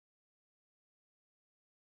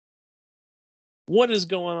What is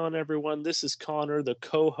going on, everyone? This is Connor, the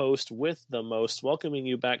co-host with the most, welcoming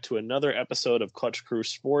you back to another episode of Clutch Crew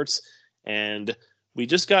Sports. And we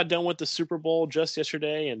just got done with the Super Bowl just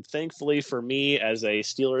yesterday, and thankfully for me as a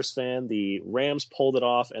Steelers fan, the Rams pulled it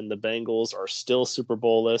off, and the Bengals are still Super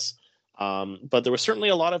Bowl-less. But there were certainly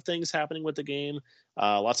a lot of things happening with the game,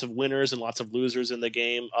 lots of winners and lots of losers in the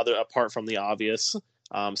game, apart from the obvious.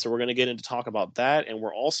 So we're going to get into talk about that, and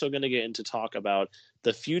we're also going to get into talk about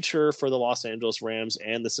the future for the Los Angeles Rams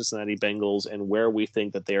and the Cincinnati Bengals and where we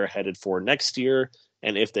think that they are headed for next year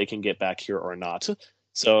and if they can get back here or not.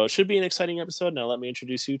 So it should be an exciting episode. Now let me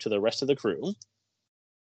introduce you to the rest of the crew.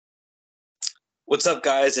 What's up,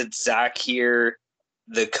 guys? It's Zach here,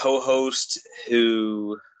 the co-host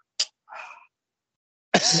who...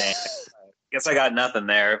 guess I got nothing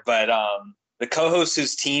there, but the co-host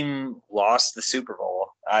whose team lost the Super Bowl.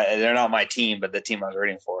 They're not my team, but the team I was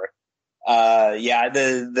rooting for.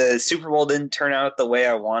 The Super Bowl didn't turn out the way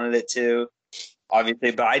I wanted it to,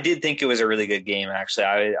 obviously, but I did think it was a really good game, actually.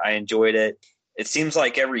 I enjoyed it. It seems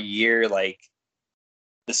like every year, like,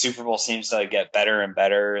 the Super Bowl seems to get better and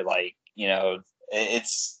better. Like, you know,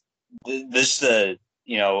 it's the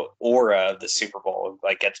aura of the Super Bowl,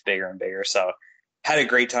 like, gets bigger and bigger. So had a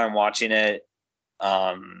great time watching it.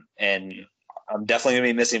 And I'm definitely going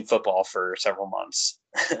to be missing football for several months.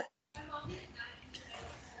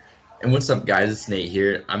 And what's up, guys? It's Nate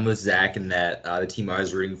here. I'm with Zach, and that the team I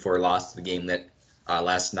was rooting for lost the game that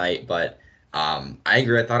last night. But I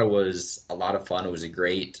agree. I thought it was a lot of fun. It was a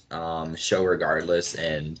great show, regardless.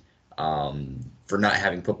 And for not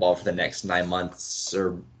having football for the next 9 months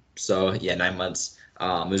or so, 9 months,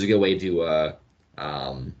 it was a good way to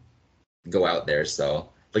go out there. So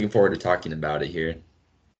looking forward to talking about it here.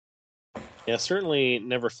 Yeah, certainly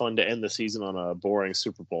never fun to end the season on a boring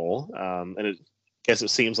Super Bowl. And I guess it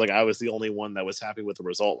seems like I was the only one that was happy with the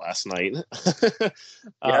result last night.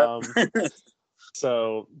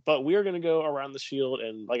 But we are going to go around the shield.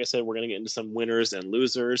 And like I said, we're going to get into some winners and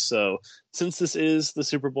losers. So since this is the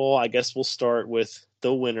Super Bowl, I guess we'll start with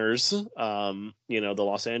the winners. The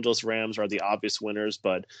Los Angeles Rams are the obvious winners,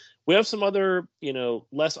 but we have some other,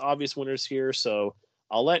 less obvious winners here. So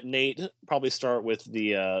I'll let Nate probably start with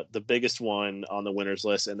the biggest one on the winners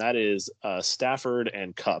list, and that is Stafford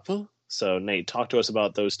and Kupp. So, Nate, talk to us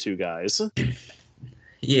about those two guys.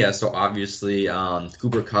 Yeah, so obviously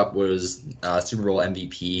Cooper Kupp was Super Bowl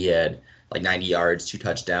MVP. He had like 90 yards, 2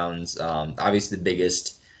 touchdowns. Obviously the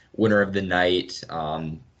biggest winner of the night.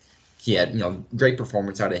 He had great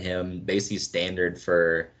performance out of him, basically standard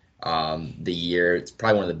for the year. It's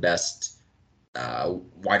probably one of the best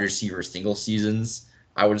wide receiver single seasons,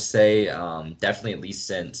 I would say. Definitely at least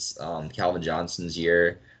since Calvin Johnson's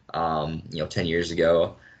year, 10 years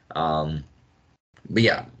ago. But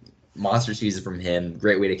yeah, monster season from him.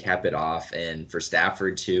 Great way to cap it off. And for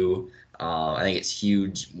Stafford too, I think it's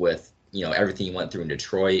huge with everything he went through in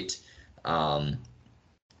Detroit, playing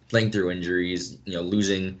through injuries,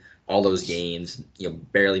 losing all those games,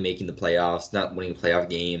 barely making the playoffs, not winning a playoff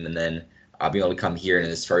game, and then being able to come here in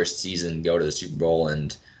his first season, go to the Super Bowl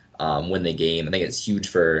and win the game. I think it's huge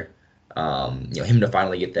for him to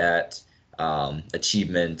finally get that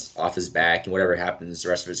achievement off his back, and whatever happens the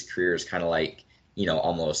rest of his career is kind of like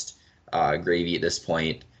almost gravy at this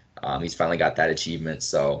point. He's finally got that achievement,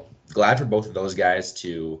 so glad for both of those guys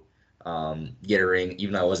to get a ring,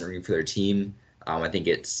 even though I wasn't rooting for their team. I think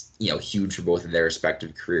it's huge for both of their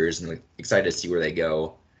respective careers, and excited to see where they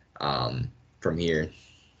go from here.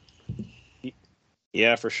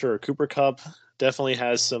 Yeah, for sure. Cooper Kupp definitely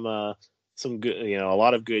has some good, a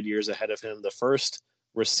lot of good years ahead of him. The first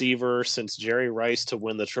receiver since Jerry Rice to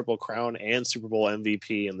win the Triple Crown and Super Bowl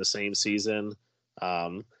MVP in the same season.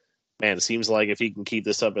 It seems like if he can keep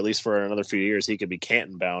this up at least for another few years, he could be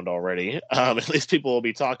Canton bound already. At least people will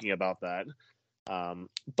be talking about that.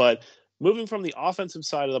 But moving from the offensive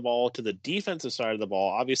side of the ball to the defensive side of the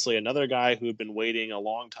ball, obviously another guy who had been waiting a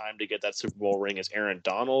long time to get that Super Bowl ring is Aaron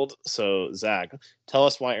Donald. So, Zach, tell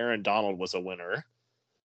us why Aaron Donald was a winner.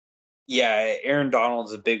 Yeah, Aaron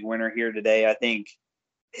Donald's a big winner here today. I think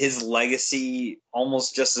his legacy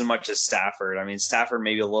almost just as much as Stafford. I mean, Stafford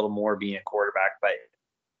maybe a little more being a quarterback, but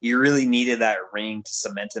he really needed that ring to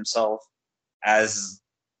cement himself as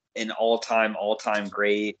an all-time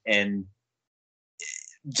great. And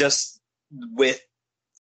just with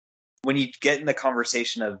when you get in the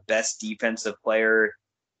conversation of best defensive player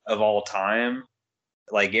of all time,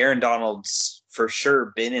 like Aaron Donald's for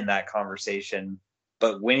sure been in that conversation,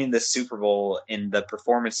 but winning the Super Bowl and the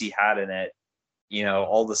performance he had in it,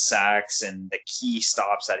 all the sacks and the key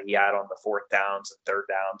stops that he had on the 4th downs and 3rd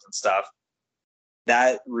downs and stuff,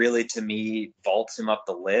 that really, to me, vaults him up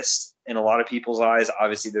the list in a lot of people's eyes.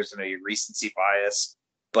 Obviously, there's a recency bias,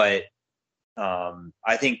 but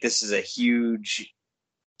I think this is a huge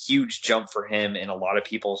jump for him in a lot of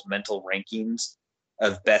people's mental rankings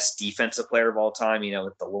of best defensive player of all time,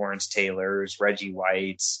 with the Lawrence Taylors, Reggie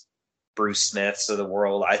Whites, Bruce Smiths of the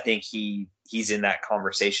world. I think he's in that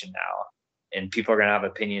conversation now, and people are going to have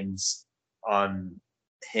opinions on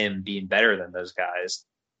him being better than those guys.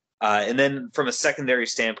 And then from a secondary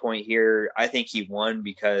standpoint here, I think he won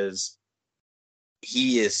because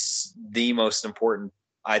he is the most important,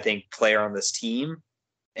 I think, player on this team.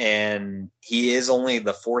 And he is only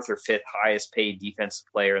the fourth or fifth highest paid defensive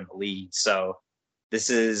player in the league. So this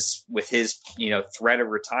is, with his, threat of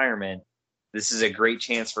retirement, this is a great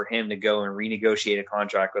chance for him to go and renegotiate a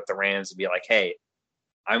contract with the Rams and be like, hey,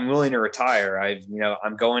 I'm willing to retire.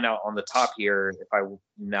 I'm going out on the top here.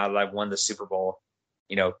 Now that I've won the Super Bowl,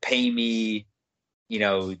 pay me,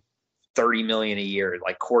 $30 million a year,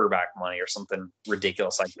 like quarterback money or something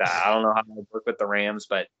ridiculous like that. I don't know how to work with the Rams,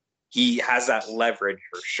 but he has that leverage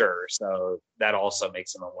for sure. So that also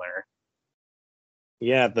makes him a winner.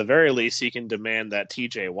 Yeah, at the very least, he can demand that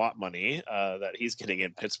TJ Watt money that he's getting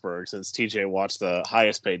in Pittsburgh, since TJ Watt's the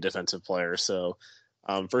highest paid defensive player. So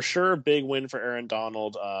for sure, big win for Aaron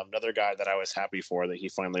Donald. Another guy that I was happy for that he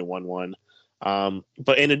finally won one.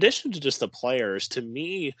 But in addition to just the players, to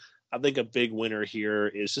me, I think a big winner here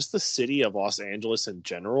is just the city of Los Angeles in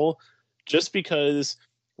general, just because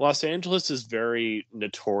Los Angeles is very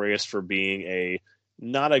notorious for being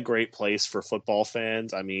not a great place for football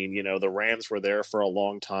fans. I mean, the Rams were there for a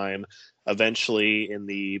long time. Eventually, in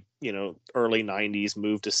the early 90s,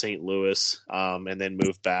 moved to St. Louis, and then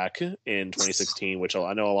moved back in 2016, which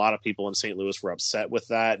I know a lot of people in St. Louis were upset with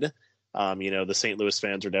that. The St. Louis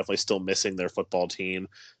fans are definitely still missing their football team.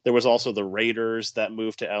 There was also the Raiders that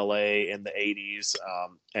moved to LA in the 80s,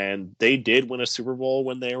 and they did win a Super Bowl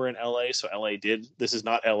when they were in LA. So this is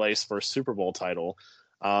not LA's first Super Bowl title.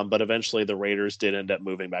 But eventually the Raiders did end up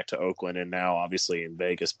moving back to Oakland and now obviously in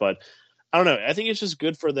Vegas. But I don't know. I think it's just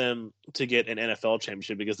good for them to get an NFL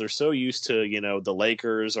championship because they're so used to, the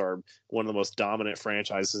Lakers are one of the most dominant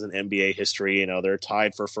franchises in NBA history. They're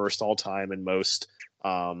tied for first all time in most,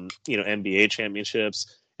 NBA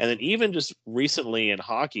championships. And then even just recently in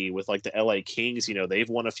hockey with like the LA Kings, they've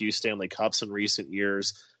won a few Stanley Cups in recent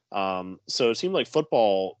years. So it seemed like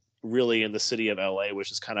football really in the city of LA,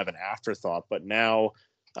 which is kind of an afterthought, but now,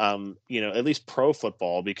 at least pro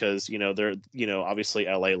football, because, they're, obviously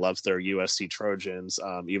LA loves their USC Trojans,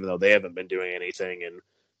 even though they haven't been doing anything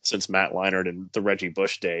since Matt Leinart and the Reggie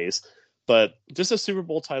Bush days. But just a Super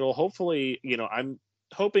Bowl title, hopefully, I'm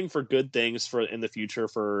hoping for good things in the future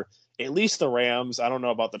for at least the Rams. I don't know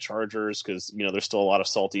about the Chargers because, there's still a lot of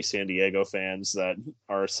salty San Diego fans that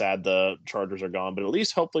are sad the Chargers are gone. But at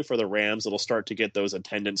least hopefully for the Rams, it'll start to get those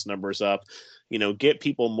attendance numbers up, get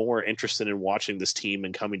people more interested in watching this team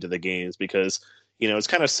and coming to the games because, it's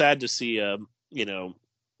kind of sad to see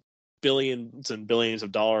billions and billions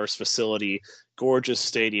of dollars facility, gorgeous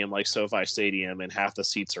stadium like SoFi Stadium, and half the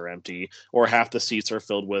seats are empty or half the seats are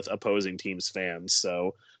filled with opposing teams' fans.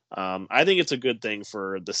 So I think it's a good thing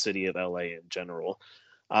for the city of LA in general.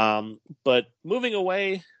 But moving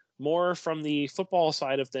away more from the football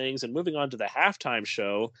side of things and moving on to the halftime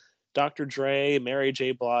show, Dr. Dre, Mary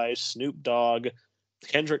J. Blige, Snoop Dogg,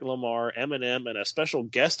 Kendrick Lamar, Eminem, and a special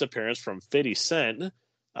guest appearance from 50 Cent.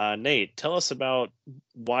 Nate, tell us about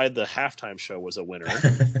why the halftime show was a winner.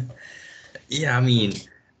 Yeah, I mean,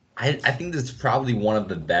 I think this is probably one of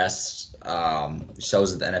the best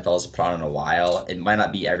shows that the NFL has put on in a while. It might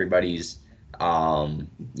not be everybody's,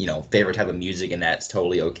 favorite type of music, and that's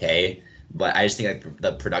totally okay. But I just think like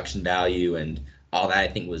the production value and all that I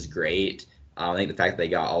think was great. I think the fact that they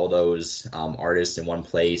got all those artists in one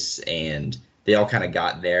place and they all kind of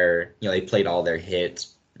got they played all their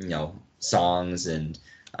hits, songs and.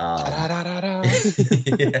 Yeah,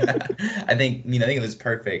 I think it was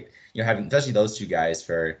perfect. Having especially those two guys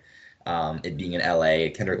for it being in LA.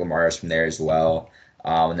 Kendrick Lamar is from there as well,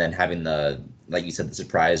 and then having like you said, the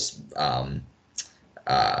surprise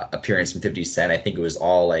appearance from 50 Cent. I think it was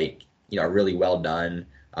all really well done.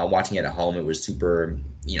 Watching it at home, it was super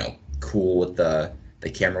cool with the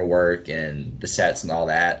camera work and the sets and all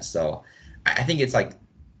that. So I think it's like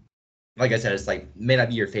I said, it's may not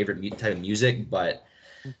be your favorite type of music, but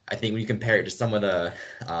I think when you compare it to some of the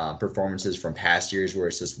performances from past years where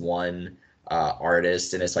it's just one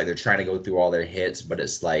artist and it's like they're trying to go through all their hits, but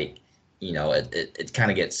it's it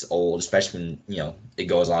kind of gets old, especially when it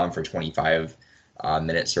goes on for 25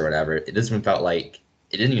 minutes or whatever. This one felt like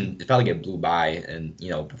it felt like it blew by, and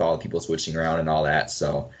with all the people switching around and all that.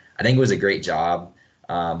 So I think it was a great job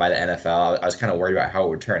by the NFL. I was kind of worried about how it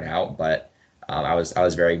would turn out, but I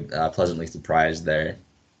was very pleasantly surprised there.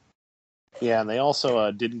 Yeah, and they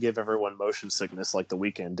also didn't give everyone motion sickness like the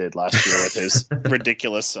Weeknd did last year with his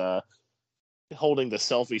ridiculous holding the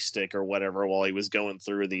selfie stick or whatever while he was going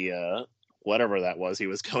through the whatever that was he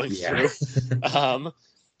was going Yeah. through.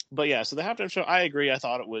 But yeah, so the halftime show, I agree. I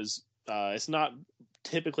thought it was it's not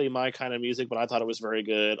typically my kind of music, but I thought it was very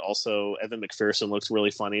good. Also, Evan McPherson looks really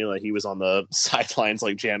funny. Like he was on the sidelines,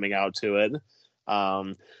 like jamming out to it.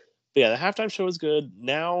 But yeah, the halftime show was good.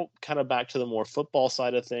 Now, kind of back to the more football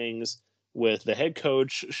side of things with the head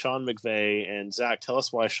coach Sean McVay. And Zach, tell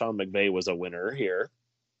us why Sean McVay was a winner here.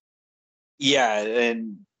 Yeah,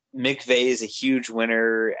 and McVay is a huge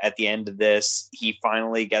winner at the end of this. He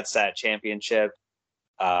finally gets that championship.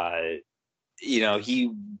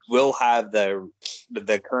 He will have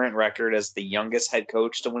the current record as the youngest head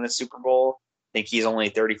coach to win a Super Bowl. I think he's only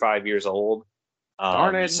 35 years old.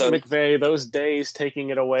 Darn it, McVay! Those days taking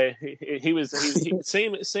it away. He was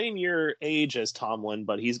same year age as Tomlin,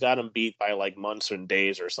 but he's got him beat by like months and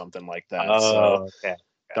days or something like that. Okay.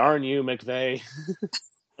 Darn you, McVay.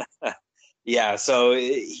 Yeah, so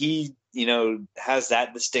he has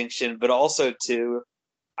that distinction, but also too,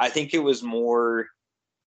 I think it was more.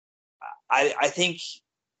 I think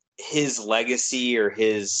his legacy or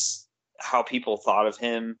how people thought of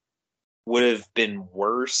him would have been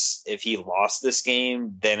worse if he lost this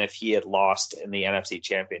game than if he had lost in the NFC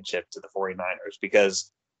Championship to the 49ers. Because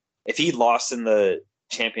if he lost in the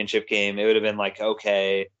championship game, it would have been like,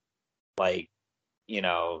 okay, like,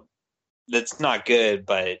 that's not good,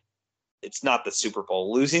 but it's not the Super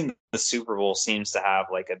Bowl. Losing the Super Bowl seems to have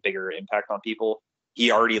like a bigger impact on people.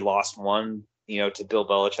 He already lost one, to Bill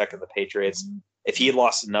Belichick and the Patriots. If he had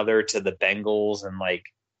lost another to the Bengals and like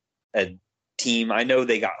a team, I know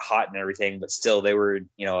they got hot and everything, but still they were,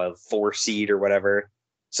 a 4 seed or whatever.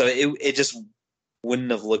 So it just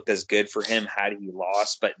wouldn't have looked as good for him had he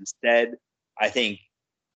lost. But instead, I think,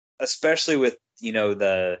 especially with,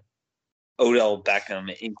 the Odell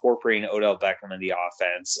Beckham, incorporating Odell Beckham in the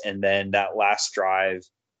offense, and then that last drive,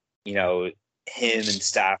 him and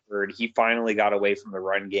Stafford, he finally got away from the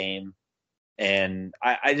run game. And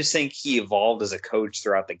I just think he evolved as a coach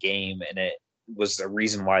throughout the game, and it was the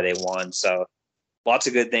reason why they won. So lots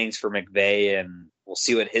of good things for McVay, and we'll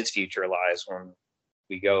see what his future lies when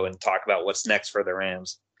we go and talk about what's next for the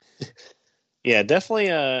Rams. Yeah, definitely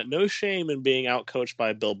no shame in being outcoached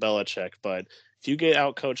by Bill Belichick, but if you get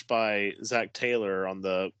outcoached by Zach Taylor on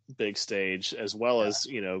the big stage, as well as,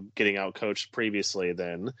 getting outcoached previously,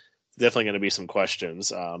 then definitely going to be some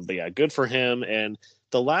questions. But yeah, good for him. And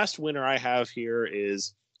the last winner I have here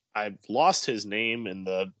is, I've lost his name in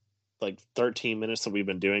the 13 minutes that we've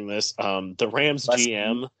been doing this. The Rams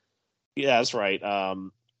GM. Yeah, that's right.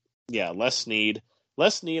 Les Snead.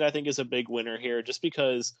 Les Snead, I think, is a big winner here just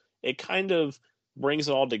because it kind of brings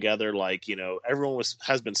it all together. Like, everyone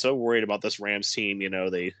has been so worried about this Rams team.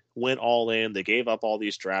 They went all in, they gave up all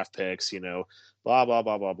these draft picks, blah, blah,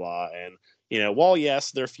 blah, blah, blah. And, while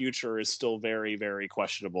yes, their future is still very, very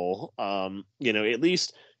questionable, at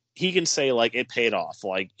least he can say like it paid off.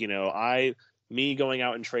 Like, me going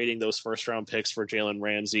out and trading those first round picks for Jalen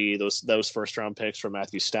Ramsey, those first round picks for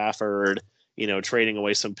Matthew Stafford, trading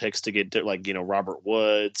away some picks to get Robert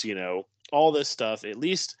Woods, all this stuff. At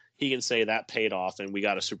least he can say that paid off and we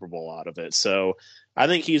got a Super Bowl out of it. So I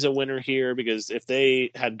think he's a winner here, because if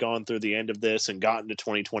they had gone through the end of this and gotten to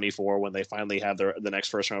 2024 when they finally had the next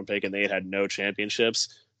first round pick and they had no championships,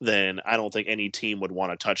 then I don't think any team would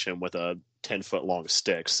want to touch him with a 10-foot long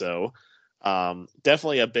stick. So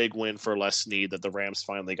definitely a big win for Les Snead that the Rams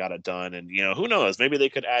finally got it done. And, who knows, maybe they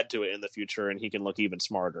could add to it in the future and he can look even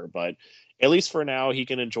smarter. But at least for now, he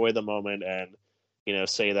can enjoy the moment and,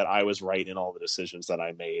 say that I was right in all the decisions that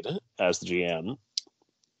I made as the GM.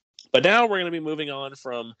 But now we're going to be moving on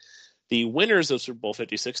from the winners of Super Bowl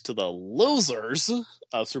 56 to the losers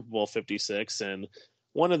of Super Bowl 56. And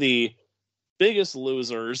one of the biggest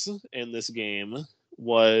losers in this game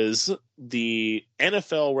was the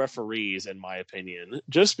NFL referees, in my opinion,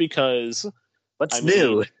 just because. What's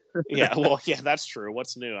new? Yeah, well, yeah, that's true.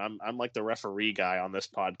 What's new? I'm like the referee guy on this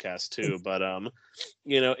podcast too, but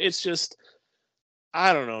it's just,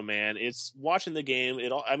 I don't know, man. It's watching the game.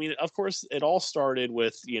 Of course, it all started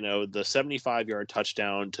with, the 75-yard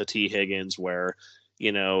touchdown to T. Higgins where,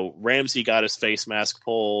 Ramsey got his face mask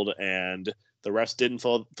pulled and the refs didn't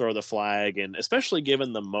throw the flag. And especially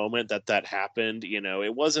given the moment that happened,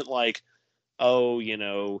 it wasn't like, oh,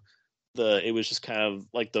 it was just kind of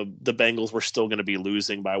like the Bengals were still going to be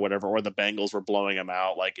losing by whatever, or the Bengals were blowing them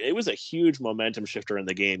out. Like, it was a huge momentum shifter in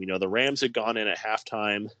the game. You know, the Rams had gone in at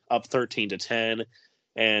halftime up 13-10.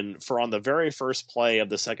 And on the very first play of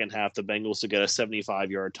the second half, the Bengals to get a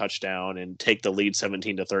 75-yard touchdown and take the lead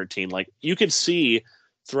 17-13. Like, you could see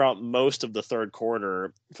throughout most of the third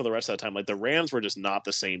quarter for the rest of the time, like, the Rams were just not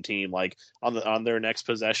the same team. Like, on their next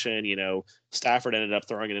possession, you know, Stafford ended up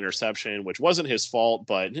throwing an interception, which wasn't his fault,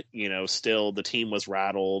 but, you know, still the team was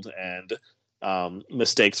rattled and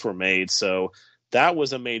mistakes were made. So that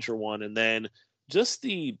was a major one. And then just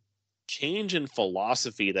the change in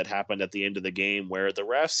philosophy that happened at the end of the game, where the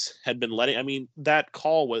refs had been that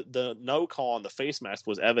call, the no call on the face mask,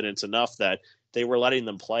 was evidence enough that they were letting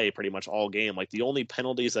them play pretty much all game. Like, the only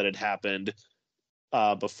penalties that had happened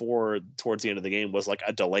before towards the end of the game was like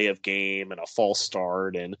a delay of game and a false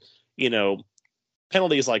start, and, you know,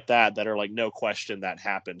 penalties like that are like, no question that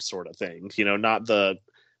happened sort of thing, you know, not the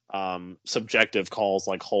subjective calls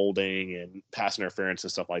like holding and pass interference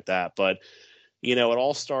and stuff like that. But, you know, it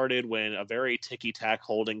all started when a very ticky-tack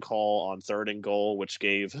holding call on 3rd and goal, which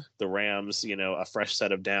gave the Rams, you know, a fresh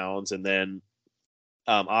set of downs. And then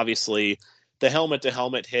obviously the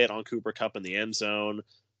helmet-to-helmet hit on Cooper Kupp in the end zone,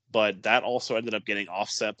 but that also ended up getting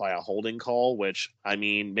offset by a holding call, which, I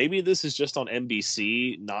mean, maybe this is just on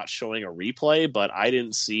NBC not showing a replay, but I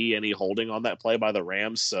didn't see any holding on that play by the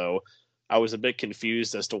Rams, so I was a bit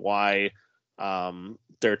confused as to why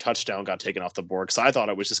their touchdown got taken off the board, because I thought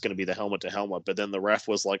it was just going to be the helmet to helmet, but then the ref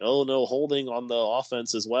was like, oh no, holding on the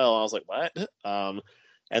offense as well. I was like, what?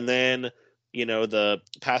 And then, you know, the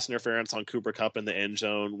pass interference on Cooper Kupp in the end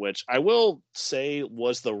zone, which I will say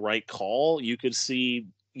was the right call. You could see,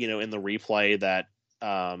 you know, in the replay that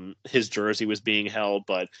his jersey was being held,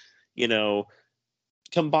 but, you know,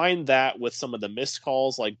 combine that with some of the missed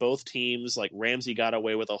calls, like both teams, like Ramsey got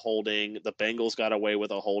away with a holding, the Bengals got away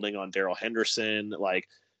with a holding on Darrell Henderson, like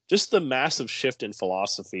just the massive shift in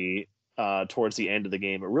philosophy towards the end of the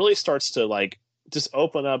game. It really starts to like just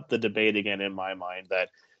open up the debate again in my mind that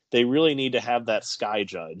they really need to have that sky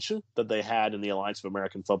judge that they had in the Alliance of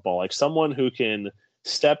American Football, like someone who can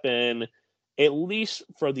step in, at least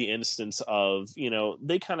for the instance of, you know,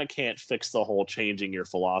 they kind of can't fix the whole changing your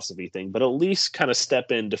philosophy thing, but at least kind of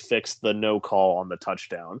step in to fix the no call on the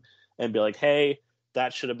touchdown and be like, hey,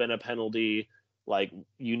 that should have been a penalty. Like,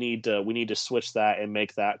 we need to switch that and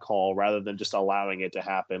make that call, rather than just allowing it to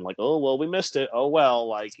happen. Like, oh, well, we missed it. Oh, well,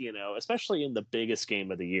 like, you know, especially in the biggest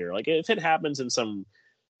game of the year. Like, if it happens in some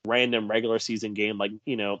random regular season game, like,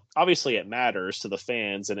 you know, obviously it matters to the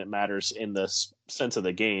fans and it matters in the sense of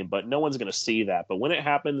the game, but no one's going to see that. But when it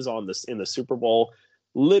happens in the Super Bowl,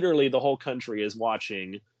 literally the whole country is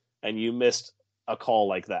watching, and you missed a call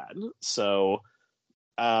like that. So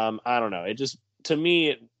I don't know. It just, to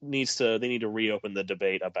me, they need to reopen the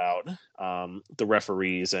debate about the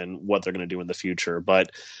referees and what they're going to do in the future. But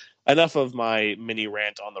enough of my mini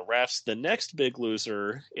rant on the refs. The next big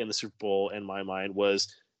loser in the Super Bowl, in my mind,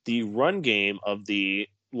 was the run game of the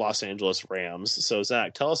Los Angeles Rams. So,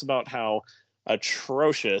 Zach, tell us about how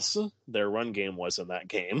atrocious their run game was in that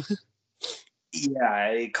game.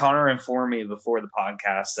 Yeah, Connor informed me before the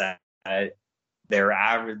podcast that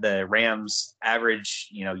the Rams average,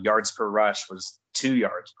 you know, yards per rush was 2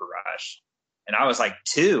 yards per rush. And I was like,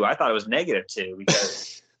 2? I thought it was -2,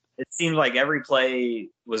 because it seemed like every play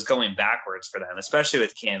was going backwards for them, especially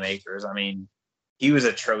with Cam Akers. I mean, he was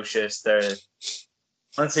atrocious.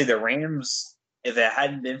 Let's say the Rams, if it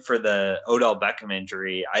hadn't been for the Odell Beckham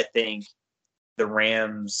injury, I think the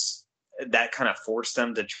Rams, that kind of forced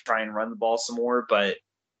them to try and run the ball some more, but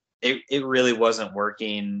it really wasn't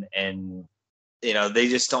working. And, you know, they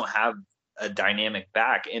just don't have a dynamic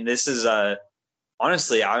back. And this is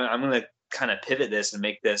honestly, I'm going to kind of pivot this and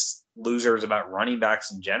make this losers about running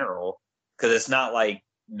backs in general, because it's not like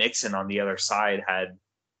Mixon on the other side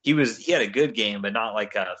he had a good game, but not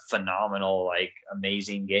like a phenomenal, like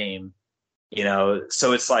amazing game, you know?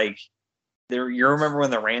 So it's like, you remember when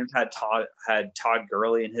the Rams had Todd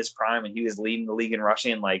Gurley in his prime and he was leading the league in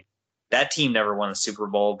rushing? Like, that team never won a Super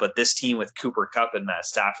Bowl, but this team with Cooper Kupp and Matt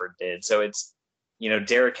Stafford did. So it's, you know,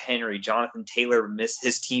 Derrick Henry, Jonathan Taylor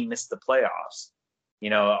his team missed the playoffs. You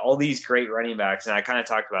know, all these great running backs, and I kind of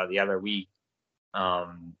talked about it the other week.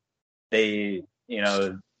 They, you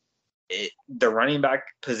know, the running back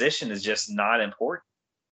position is just not important.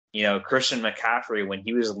 You know, Christian McCaffrey, when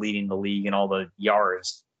he was leading the league in all the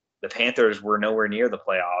yards, the Panthers were nowhere near the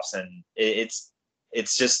playoffs, and it's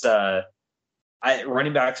just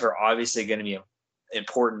running backs are obviously going to be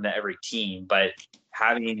important to every team, but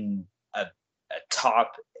having a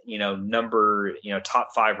top, you know, top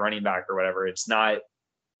 5 running back or whatever, it's not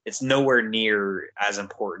it's nowhere near as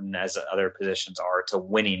important as other positions are to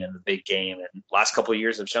winning in the big game. And last couple of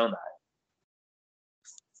years have shown that.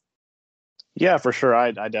 Yeah, for sure.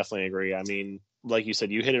 I definitely agree. I mean, like you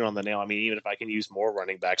said, you hit it on the nail. I mean, even if I can use more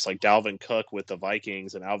running backs like Dalvin Cook with the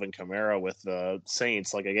Vikings and Alvin Kamara with the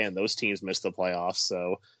Saints, like again, those teams missed the playoffs.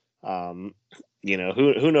 So, um,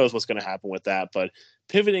 who knows what's going to happen with that. But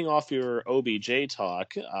pivoting off your OBJ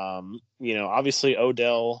talk, obviously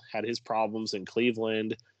Odell had his problems in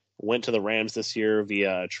Cleveland, went to the Rams this year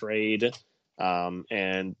via a trade.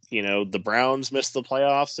 And the Browns missed the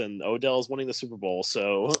playoffs and Odell's winning the Super Bowl.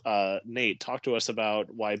 So, Nate, talk to us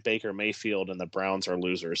about why Baker Mayfield and the Browns are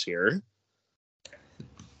losers here.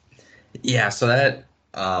 Yeah, so that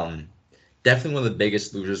definitely one of the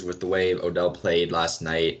biggest losers with the way Odell played last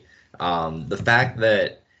night. The fact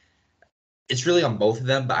that it's really on both of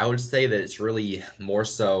them, but I would say that it's really more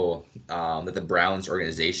so that the Browns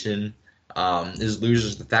organization is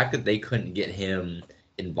losers. The fact that they couldn't get him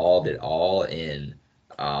involved at all in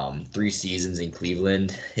 3 seasons in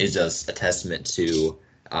Cleveland is just a testament to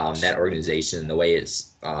that organization and the way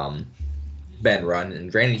it's been run.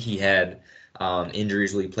 And granted, he had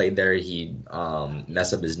injuries when he played there. He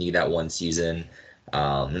messed up his knee that one season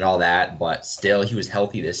and all that, but still, he was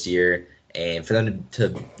healthy this year. And for them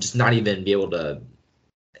to just not even be able to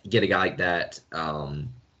get a guy like that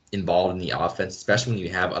involved in the offense, especially when you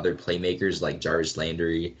have other playmakers like Jarvis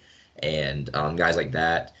Landry and guys like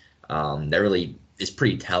that, that really is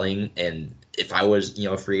pretty telling. And if I was,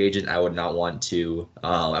 a free agent, I would not want to.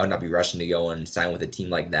 I would not be rushing to go and sign with a team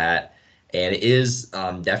like that. And it is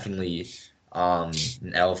definitely an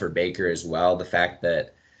L for Baker as well. The fact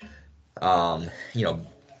that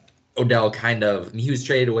Odell he was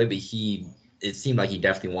traded away, but it seemed like he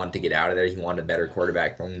definitely wanted to get out of there. He wanted a better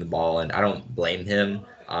quarterback throwing the ball, and I don't blame him.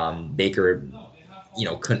 Baker,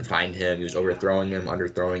 couldn't find him. He was overthrowing him,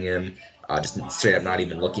 underthrowing him, just straight up not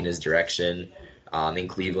even looking his direction in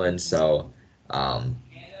Cleveland. So,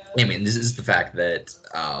 this is the fact that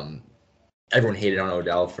everyone hated on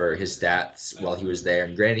Odell for his stats while he was there.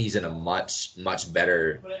 And granted, he's in a much, much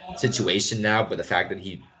better situation now, but the fact that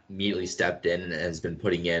he immediately stepped in and has been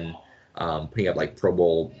putting up like Pro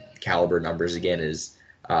Bowl caliber numbers again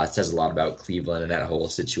says a lot about Cleveland and that whole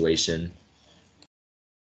situation.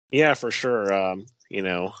 Yeah, for sure. I'm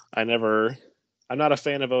not a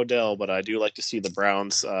fan of Odell, but I do like to see the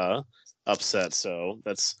Browns upset. So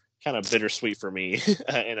that's kind of bittersweet for me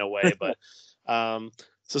in a way. But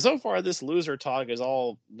so far, this loser talk has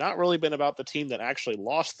all not really been about the team that actually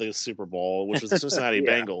lost the Super Bowl, which was the Cincinnati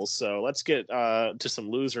Yeah. Bengals. So let's get to some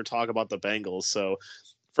loser talk about the Bengals. So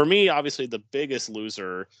for me, obviously, the biggest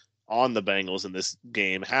loser on the Bengals in this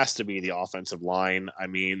game has to be the offensive line. I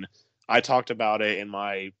mean, I talked about it in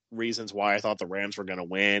my reasons why I thought the Rams were going to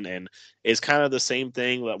win, and it's kind of the same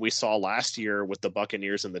thing that we saw last year with the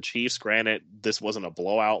Buccaneers and the Chiefs. Granted, this wasn't a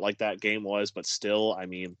blowout like that game was, but still, I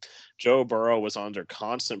mean, Joe Burrow was under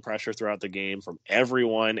constant pressure throughout the game from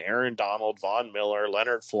everyone: Aaron Donald, Von Miller,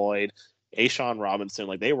 Leonard Floyd, Ashawn Robinson.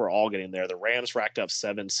 Like, they were all getting there. The Rams racked up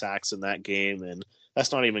 7 sacks in that game, and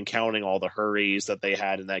that's not even counting all the hurries that they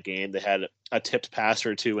had in that game. They had a tipped pass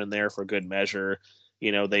or two in there for good measure.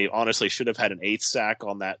 They honestly should have had an 8th sack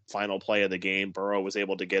on that final play of the game. Burrow was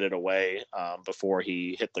able to get it away before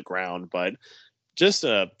he hit the ground, but just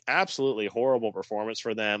a absolutely horrible performance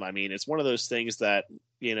for them. I mean, it's one of those things that,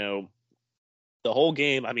 the whole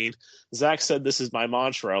game, I mean, Zach said this is my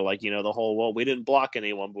mantra, like, the whole, well, we didn't block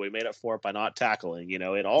anyone, but we made up for it by not tackling.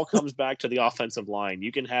 It all comes back to the offensive line.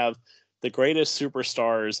 You can have the greatest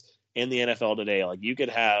superstars in the NFL today. Like, you could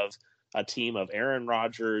have a team of Aaron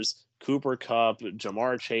Rodgers, Cooper Kupp,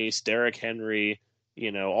 Jamar Chase, Derrick Henry,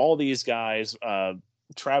 all these guys,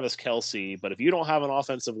 Travis Kelce. But if you don't have an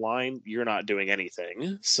offensive line, you're not doing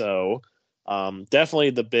anything. So definitely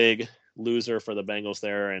the big loser for the Bengals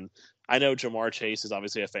there. And I know Jamar Chase is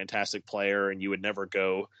obviously a fantastic player, and you would never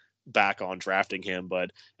go back on drafting him,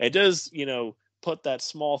 but it does, put that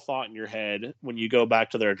small thought in your head when you go back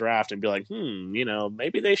to their draft and be like,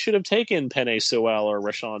 maybe they should have taken Penei Sewell or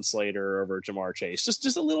Rashawn Slater over Jamar Chase.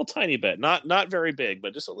 Just a little tiny bit, not very big,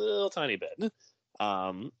 but just a little tiny bit.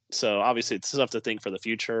 So obviously it's stuff to think for the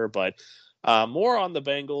future, but more on the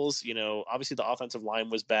Bengals. Obviously the offensive line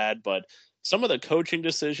was bad, but some of the coaching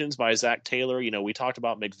decisions by Zach Taylor, we talked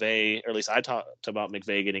about McVay, or at least I talked about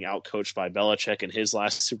McVay getting outcoached by Belichick in his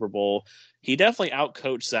last Super Bowl. He definitely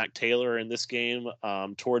outcoached Zach Taylor in this game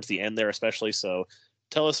towards the end there, especially. So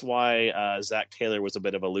tell us why Zach Taylor was a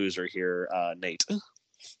bit of a loser here, Nate.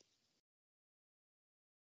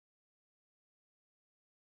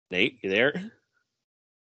 Nate, you there?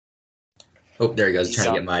 Oh, there he goes.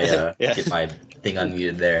 Trying to get my Yeah. get my thing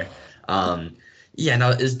unmuted there. Yeah, no,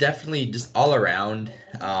 it's definitely just all around.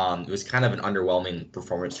 It was kind of an underwhelming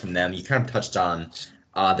performance from them. You kind of touched on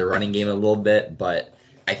the running game a little bit, but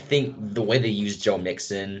I think the way they used Joe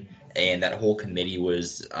Mixon and that whole committee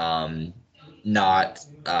was not.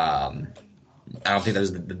 I don't think that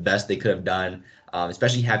was the best they could have done,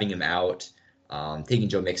 especially having him out, taking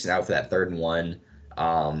Joe Mixon out for that 3rd and 1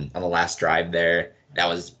 on the last drive there. That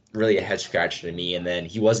was really a head scratcher to me. And then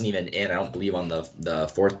he wasn't even in, I don't believe, on the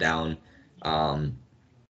 4th down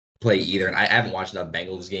play either. And I haven't watched enough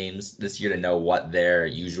Bengals games this year to know what their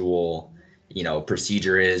usual,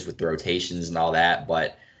 procedure is with the rotations and all that.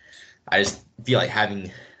 But I just feel like having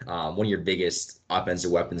one of your biggest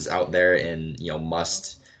offensive weapons out there in,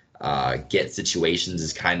 must get situations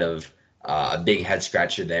is kind of a big head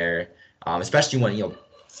scratcher there, especially when,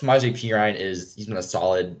 Samaje Perine he's been a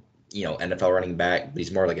solid, NFL running back, but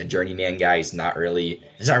he's more like a journeyman guy. It's not really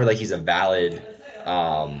like he's a valid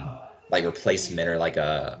like replacement or like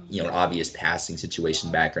a an obvious passing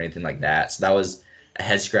situation back or anything like that. So that was a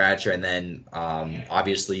head scratcher. And then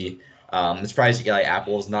obviously I'm surprised Eli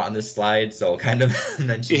Apple is not on this slide, so kind of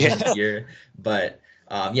mentioned him here. But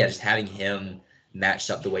just having him matched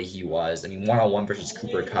up the way he was. I mean, 1-on-1 versus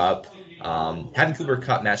Cooper Kupp. Having Cooper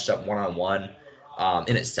Kupp matched up 1-on-1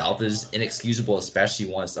 in itself is inexcusable, especially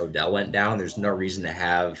once Odell went down. There's no reason to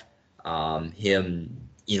have him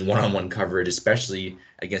in 1-on-1 coverage, especially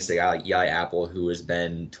against a guy like Eli Apple, who has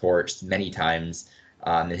been torched many times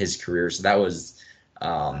in his career. So that was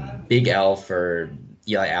big L for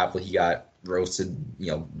Eli Apple. He got roasted,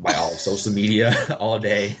 by all of social media all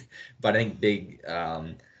day. But I think big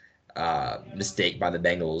mistake by the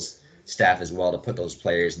Bengals staff as well to put those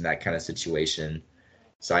players in that kind of situation.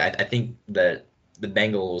 So I think that the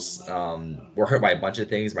Bengals were hurt by a bunch of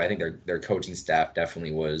things, but I think their coaching staff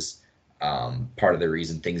definitely was part of the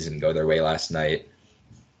reason things didn't go their way last night.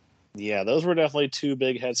 Yeah, those were definitely 2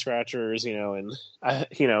 big head scratchers, and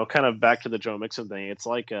kind of back to the Joe Mixon thing. It's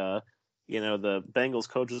like, the Bengals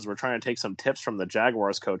coaches were trying to take some tips from the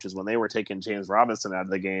Jaguars coaches when they were taking James Robinson out of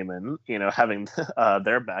the game and, having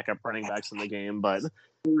their backup running backs in the game. But,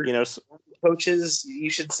 coaches, you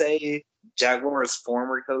should say Jaguars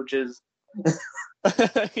former coaches.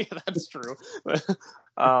 Yeah, that's true.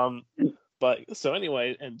 But so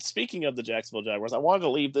anyway, and speaking of the Jacksonville Jaguars, I wanted to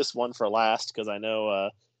leave this one for last because I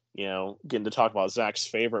know, getting to talk about Zach's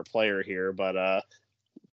favorite player here, but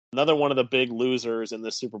another one of the big losers in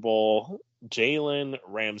the Super Bowl, Jalen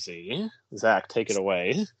Ramsey. Zach, take it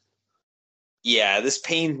away. Yeah, this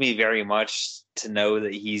pains me very much to know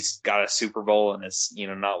that he's got a Super Bowl and it's,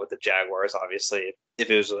 not with the Jaguars, obviously. If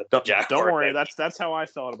it was with the Jaguars. Don't worry, that's how I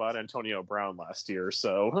felt about Antonio Brown last year,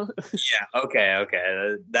 so. Yeah,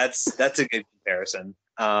 okay. That's a good comparison.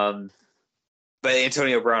 But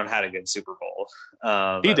Antonio Brown had a good Super Bowl.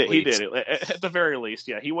 He did. At the very least,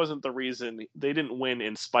 yeah. He wasn't the reason they didn't win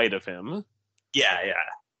in spite of him. Yeah.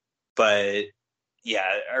 But,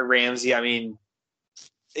 yeah, Ramsey, I mean,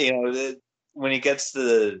 when he gets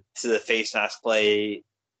to the face mask play,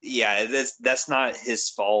 yeah, that's not his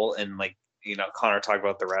fault. And, like, Connor talked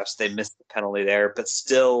about the refs. They missed the penalty there. But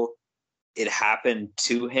still, it happened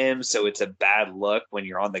to him, so it's a bad look when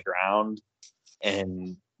you're on the ground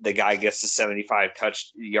and the guy gets a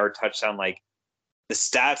 75-yard touchdown. Like the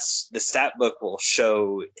stat book will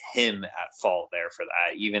show him at fault there for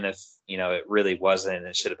that, even if it really wasn't.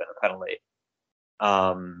 It should have been a penalty.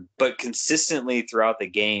 But consistently throughout the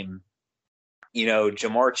game,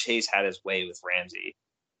 Jamar Chase had his way with Ramsey.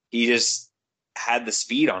 He just had the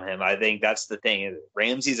speed on him. I think that's the thing.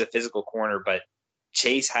 Ramsey's a physical corner, but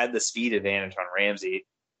Chase had the speed advantage on Ramsey.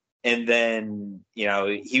 And then, he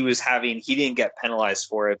didn't get penalized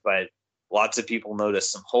for it, but lots of people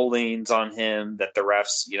noticed some holdings on him that the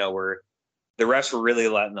refs, were really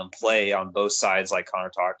letting them play on both sides, like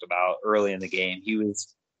Connor talked about early in the game. He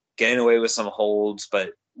was getting away with some holds,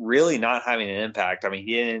 but really not having an impact. I mean,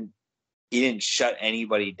 he didn't shut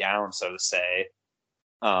anybody down, so to say.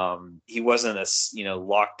 He wasn't a,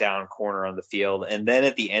 lockdown corner on the field. And then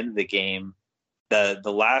at the end of the game, the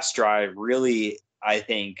last drive really, I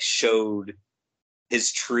think, showed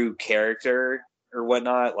his true character or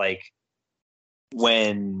whatnot. Like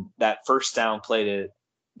when that first down play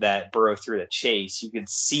that Burrow threw to Chase, you could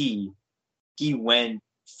see he went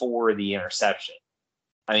for the interception.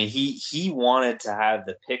 I mean, he wanted to have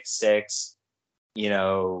the pick six,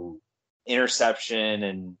 interception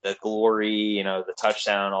and the glory, the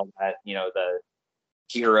touchdown, all that, the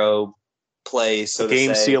hero play, so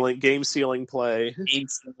game sealing play.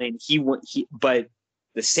 But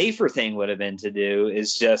the safer thing would have been to do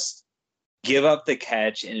is just give up the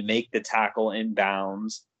catch and make the tackle in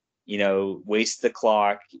bounds, waste the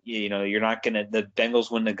clock. You're not going to, the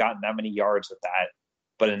Bengals wouldn't have gotten that many yards with that.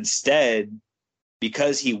 But instead,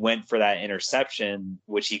 because he went for that interception,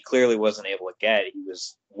 which he clearly wasn't able to get, he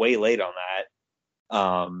was way late on that.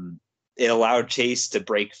 It allowed Chase to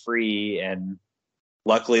break free, and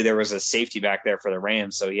luckily there was a safety back there for the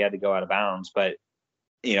Rams, so he had to go out of bounds. But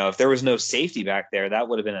if there was no safety back there, that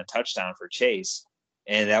would have been a touchdown for Chase,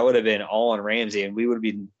 and that would have been all on Ramsey, and we would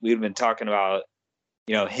have been talking about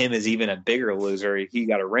him as even a bigger loser if he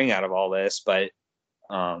got a ring out of all this. But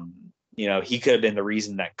he could have been the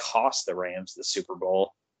reason that cost the Rams the Super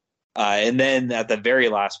Bowl. And then at the very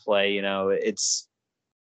last play, it's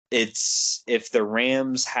if the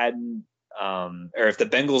Rams hadn't, or if the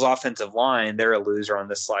Bengals offensive line, they're a loser on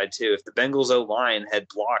this slide too. If the Bengals O-line had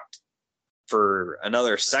blocked for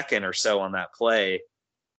another second or so on that play,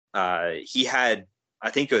 he had, I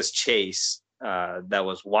think it was Chase, that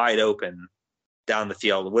was wide open down the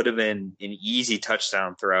field. It would have been an easy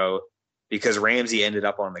touchdown throw because Ramsey ended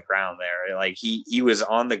up on the ground there. Like he was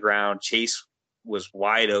on the ground. Chase was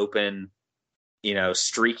wide open,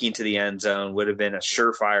 streaking to the end zone, would have been a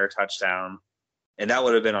surefire touchdown. And that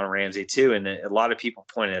would have been on Ramsey too. And a lot of people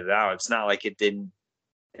pointed it out. It's not like it didn't,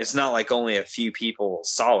 it's not like only a few people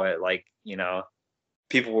saw it. Like,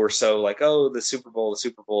 people were so like, oh, the Super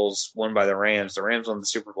Bowl's won by the Rams won the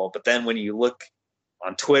Super Bowl. But then when you look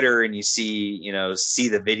on Twitter and you see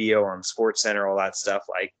the video on SportsCenter, all that stuff,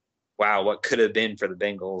 like, wow, what could have been for the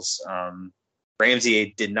Bengals.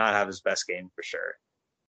 Ramsey did not have his best game for sure.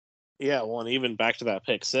 Yeah, well, and even back to that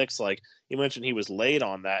pick six, like you mentioned, he was late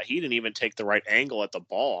on that. He didn't even take the right angle at the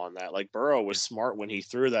ball on that. Like Burrow was smart when he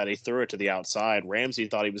threw that. He threw it to the outside. Ramsey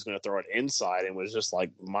thought he was going to throw it inside and was just like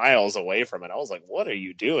miles away from it. I was like, what are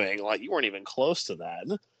you doing? Like, you weren't even close to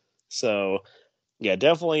that. So, yeah,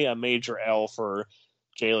 definitely a major L for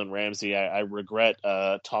Jalen Ramsey. I regret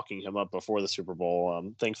talking him up before the Super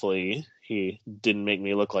Bowl. Thankfully, he didn't make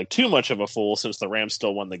me look like too much of a fool since the Rams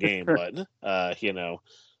still won the game. But,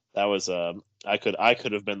 that was I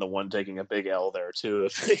could have been the one taking a big L there too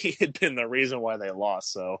if he had been the reason why they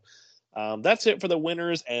lost. So that's it for the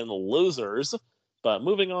winners and losers. But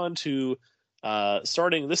moving on to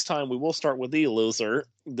starting this time, we will start with the loser,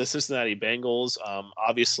 the Cincinnati Bengals.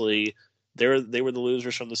 Obviously, they were the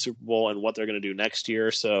losers from the Super Bowl and what they're going to do next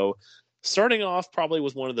year. So starting off probably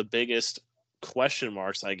with one of the biggest question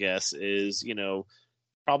marks, I guess, is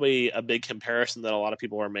probably a big comparison that a lot of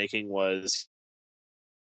people are making was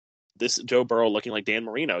this Joe Burrow looking like Dan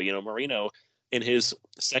Marino. Marino, in his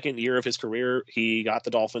second year of his career, he got the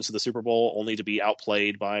Dolphins to the Super Bowl only to be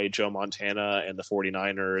outplayed by Joe Montana and the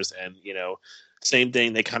 49ers. And, same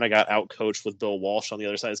thing, they kind of got outcoached with Bill Walsh on the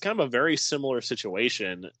other side. It's kind of a very similar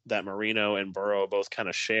situation that Marino and Burrow both kind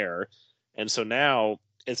of share. And so now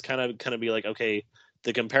it's kind of be like, okay,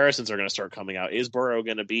 the comparisons are going to start coming out. Is Burrow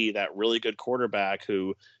going to be that really good quarterback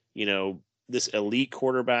who, this elite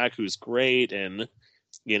quarterback who's great and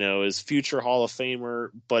is future Hall of Famer,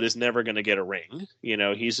 but is never going to get a ring.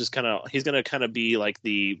 He's going to kind of be like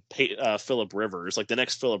the Phillip Rivers, like the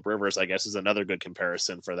next Phillip Rivers, I guess, is another good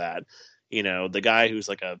comparison for that. The guy who's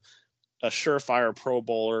like a surefire Pro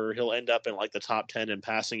Bowler. He'll end up in like the top 10 in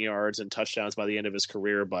passing yards and touchdowns by the end of his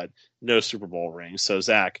career, but no Super Bowl rings. So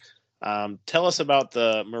Zach, tell us about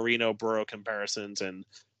the Marino Burrow comparisons and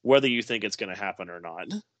whether you think it's going to happen or not.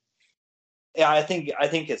 Yeah, I think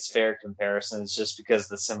it's fair comparisons just because of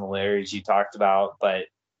the similarities you talked about. But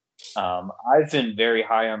I've been very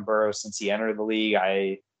high on Burrow since he entered the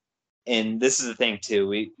league. And this is the thing too.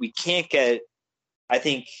 We can't get. I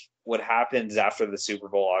think what happens after the Super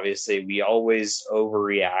Bowl, obviously, we always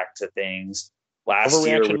overreact to things.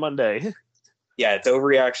 Overreaction Monday. Yeah, it's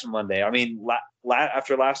overreaction Monday. I mean,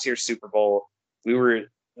 after last year's Super Bowl, we were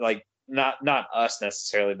like not us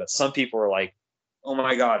necessarily, but some people were like, oh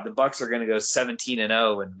my God, the Bucs are going to go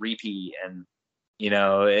 17-0 and repeat. And,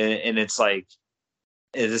 and it's like,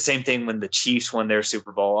 it's the same thing when the Chiefs won their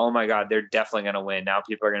Super Bowl. Oh my God, they're definitely going to win. Now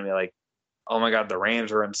people are going to be like, oh my God, the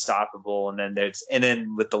Rams are unstoppable. And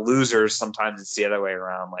then with the losers, sometimes it's the other way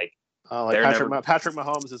around. Like Patrick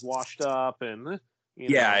Mahomes is washed up and,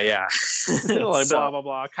 yeah. like blah, blah,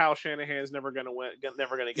 blah. Kyle Shanahan's never going to win,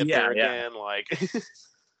 never going to get there again. Like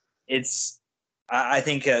I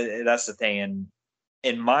think that's the thing. And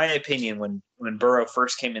in my opinion, when Burrow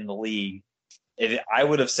first came in the league, I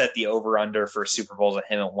would have set the over-under for Super Bowls at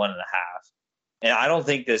him at 1.5. And I don't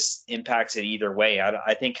think this impacts it either way.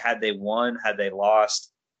 I think had they won, had they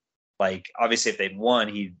lost, like obviously if they'd won,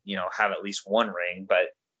 he'd have at least one ring. But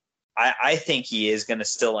I think he is going to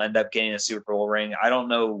still end up getting a Super Bowl ring. I don't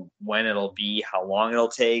know when it'll be, how long it'll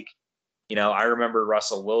take. I remember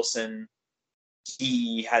Russell Wilson.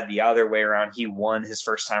 He had the other way around. He won his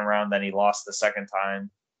first time around, then he lost the second time.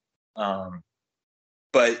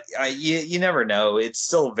 But you never know. It's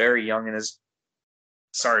still very young in his.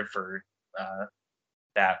 Sorry for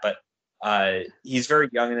that, but he's very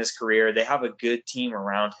young in his career. They have a good team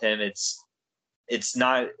around him. It's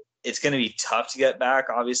going to be tough to get back.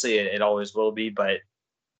 Obviously, it always will be, but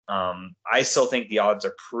I still think the odds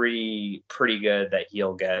are pretty good that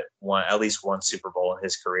he'll get at least one Super Bowl in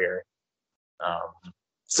his career.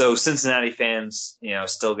 So Cincinnati fans,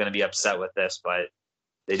 still going to be upset with this, but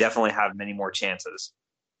they definitely have many more chances.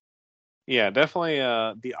 Yeah, definitely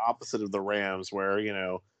the opposite of the Rams, where,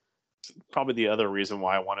 probably the other reason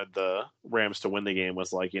why I wanted the Rams to win the game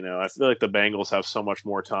was I feel like the Bengals have so much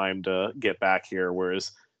more time to get back here,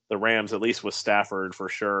 whereas the Rams, at least with Stafford for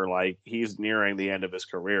sure, he's nearing the end of his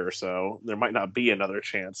career, so there might not be another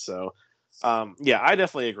chance. So, yeah, I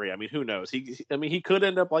definitely agree. I mean, who knows? He could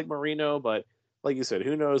end up like Marino, but like you said,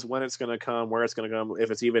 who knows when it's going to come, where it's going to come, if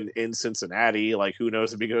it's even in Cincinnati. Who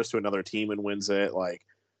knows if he goes to another team and wins it?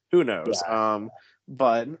 Who knows? Yeah.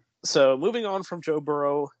 But so moving on from Joe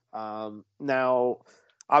Burrow, now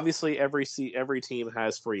obviously every team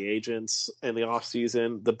has free agents in the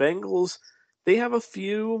offseason. The Bengals, they have a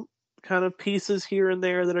few kind of pieces here and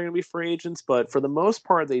there that are going to be free agents, but for the most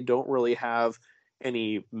part, they don't really have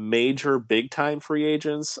any major big time free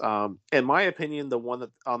agents. In my opinion, the one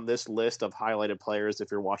that on this list of highlighted players,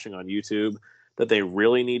 if you're watching on YouTube, that they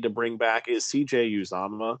really need to bring back is CJ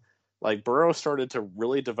Uzomah. Burrow started to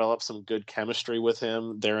really develop some good chemistry with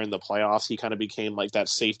him there in the playoffs. He kind of became that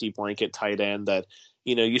safety blanket tight end that,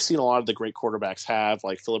 you've seen a lot of the great quarterbacks have.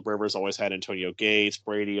 Phillip Rivers always had Antonio Gates.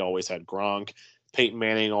 Brady always had Gronk. Peyton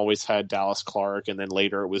Manning always had Dallas Clark. And then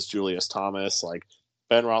later it was Julius Thomas.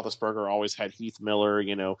 Ben Roethlisberger always had Heath Miller.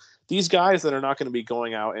 These guys that are not going to be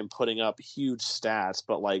going out and putting up huge stats,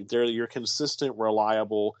 but they're your consistent,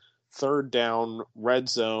 reliable, third down, red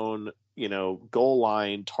zone, goal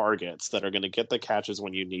line targets that are going to get the catches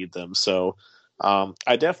when you need them. So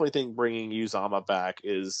I definitely think bringing Uzomah back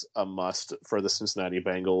is a must for the Cincinnati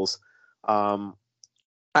Bengals.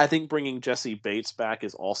 I think bringing Jesse Bates back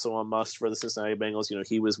is also a must for the Cincinnati Bengals.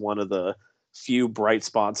 He was one of the few bright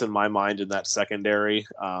spots in my mind in that secondary.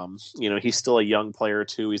 He's still a young player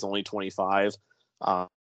too. He's only 25.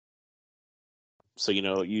 So,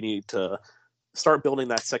 you need to start building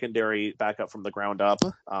that secondary back up from the ground up,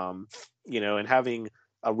 and having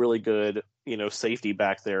a really good, safety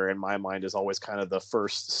back there in my mind is always kind of the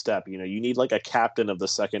first step. You need a captain of the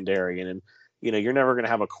secondary, and you're never going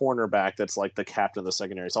to have a cornerback that's the captain of the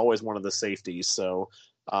secondary. It's always one of the safeties. So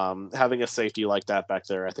having a safety like that back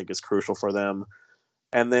there, I think is crucial for them.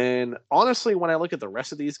 And then honestly, when I look at the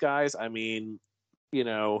rest of these guys, I mean,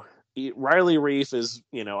 Riley Reef is,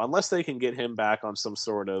 unless they can get him back on some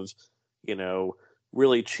sort of,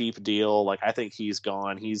 really cheap deal. I think he's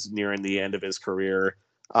gone. He's nearing the end of his career.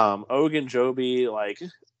 Ogunjobi,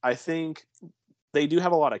 I think they do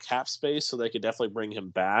have a lot of cap space, so they could definitely bring him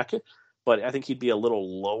back. But I think he'd be a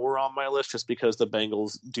little lower on my list just because the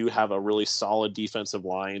Bengals do have a really solid defensive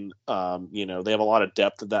line. They have a lot of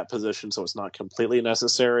depth at that position, so it's not completely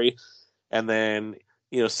necessary. And then,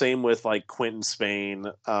 same with Quinton Spain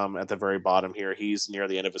at the very bottom here. He's near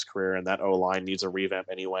the end of his career, and that O-line needs a revamp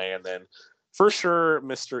anyway. And then for sure,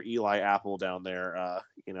 Mr. Eli Apple down there,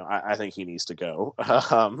 I think he needs to go.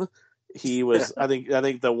 He was, I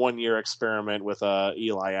think the 1 year experiment with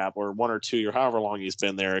Eli Apple, or 1 or 2 year, however long he's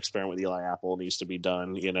been there, experiment with Eli Apple needs to be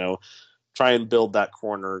done. Try and build that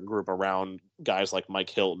corner group around guys like Mike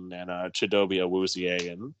Hilton and Chidobe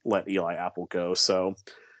Awuzie and let Eli Apple go. So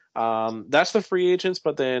that's the free agents.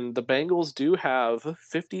 But then the Bengals do have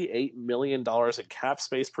 $58 million in cap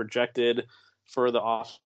space projected for the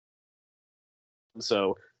off.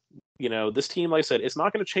 So, this team, like I said, it's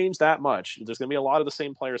not going to change that much. There's going to be a lot of the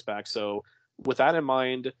same players back. So with that in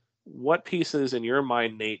mind, what pieces in your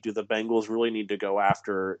mind, Nate, do the Bengals really need to go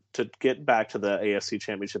after to get back to the AFC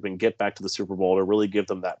Championship and get back to the Super Bowl to really give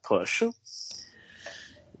them that push?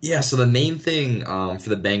 Yeah, so the main thing for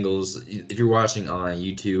the Bengals, if you're watching on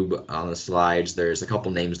YouTube on the slides, there's a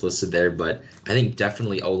couple names listed there, but I think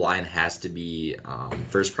definitely O-line has to be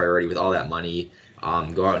first priority with all that money.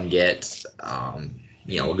 Go out and get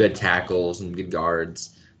good tackles and good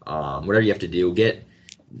guards, whatever you have to do.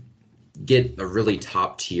 Get a really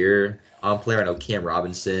top tier player. I know Cam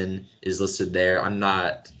Robinson is listed there. I'm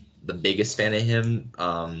not the biggest fan of him.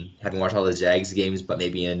 Haven't watched all the Jags games, but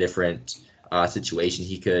maybe in a different situation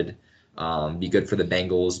he could be good for the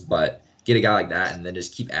Bengals. But get a guy like that and then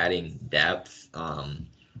just keep adding depth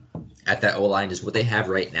at that O-line. Just what they have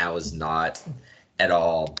right now is not at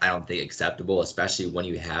all, I don't think, acceptable, especially when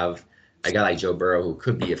you have a guy like Joe Burrow who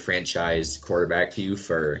could be a franchise quarterback to you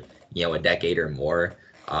for, a decade or more.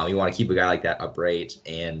 You want to keep a guy like that upright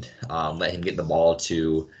and let him get the ball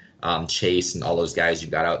to Chase and all those guys you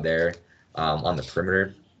got out there on the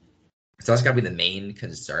perimeter. So that's got to be the main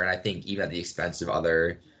concern, I think, even at the expense of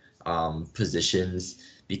other positions,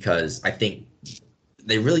 because I think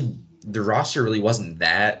the roster really wasn't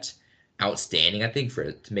that outstanding, I think,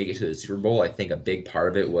 to make it to the Super Bowl. I think a big part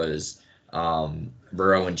of it was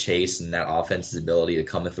Burrow and Chase and that offense's ability to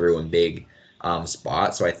come through in big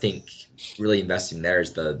spots. So I think really investing there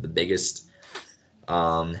is the biggest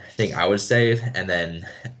thing I would say. And then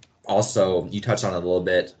also, you touched on it a little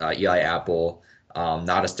bit, Eli Apple,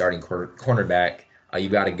 not a starting cornerback. You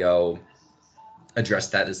got to go address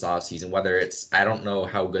that this offseason, whether it's, I don't know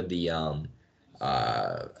how good the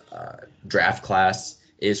draft class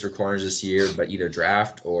is for corners this year, but either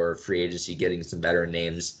draft or free agency, getting some veteran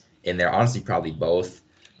names in there. Honestly, probably both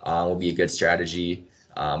will be a good strategy.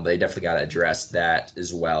 But they definitely got to address that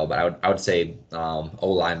as well. But I would say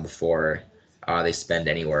O-line before they spend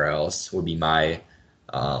anywhere else would be my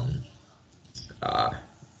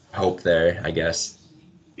hope there, I guess.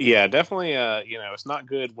 Yeah, definitely. It's not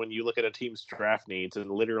good when you look at a team's draft needs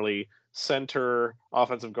and literally center,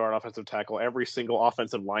 offensive guard, offensive tackle, every single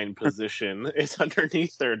offensive line position is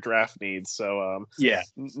underneath their draft needs. So,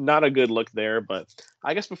 not a good look there. But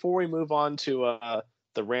I guess before we move on to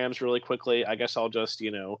the Rams really quickly, I guess I'll just,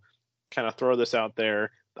 kind of throw this out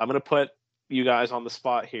there. I'm going to put you guys on the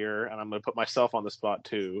spot here, and I'm going to put myself on the spot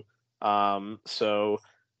too. So,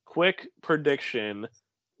 quick prediction.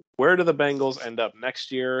 Where do the Bengals end up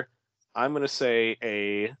next year? I'm going to say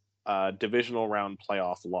a divisional round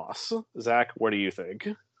playoff loss. Zach, what do you think?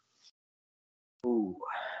 Ooh.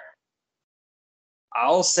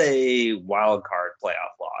 I'll say wild card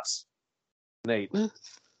playoff loss. Nate?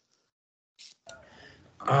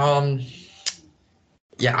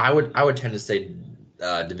 Yeah, I would tend to say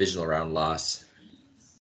divisional round loss.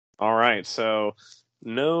 All right, so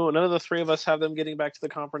none of the three of us have them getting back to the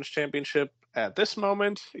conference championship at this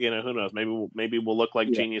moment. Who knows? Maybe we'll look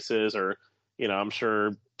like geniuses, or I'm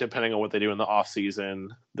sure depending on what they do in the off season,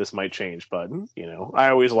 this might change. But I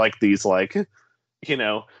always like these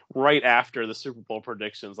right after the Super Bowl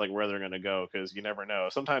predictions, like where they're going to go, because you never know.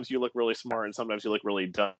 Sometimes you look really smart, and sometimes you look really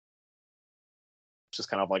dumb. It's just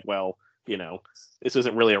kind of like, well, this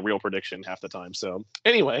isn't really a real prediction half the time. So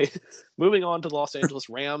anyway, moving on to the Los Angeles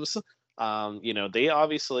Rams. They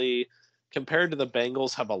obviously, compared to the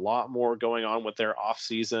Bengals, have a lot more going on with their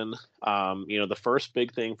offseason. The first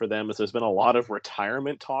big thing for them is there's been a lot of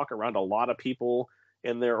retirement talk around a lot of people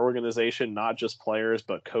in their organization, not just players,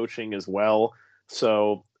 but coaching as well.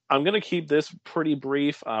 So I'm going to keep this pretty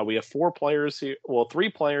brief. We have 4 players here, 3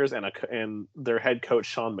 players and their head coach,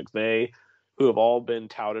 Sean McVay, who have all been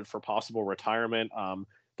touted for possible retirement.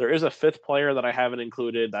 There is a 5th player that I haven't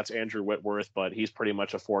included. That's Andrew Whitworth, but he's pretty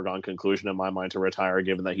much a foregone conclusion in my mind to retire,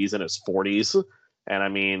 given that he's in his 40s. And I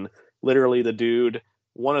mean, literally, the dude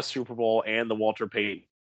won a Super Bowl and the Walter Payton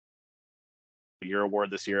Year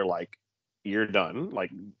Award this year. Like, you're done.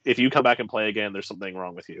 Like, if you come back and play again, there's something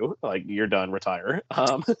wrong with you. Like, you're done. Retire.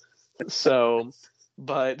 So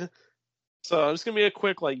I'm just going to be a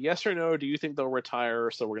quick, yes or no, do you think they'll retire?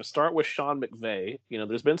 So we're going to start with Sean McVay.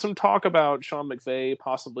 There's been some talk about Sean McVay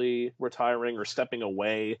possibly retiring or stepping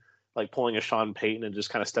away, like pulling a Sean Payton and just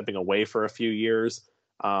kind of stepping away for a few years.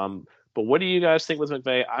 But what do you guys think with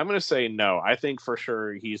McVay? I'm going to say no. I think for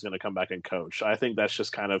sure he's going to come back and coach. I think that's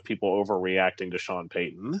just kind of people overreacting to Sean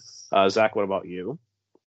Payton. Zach, what about you?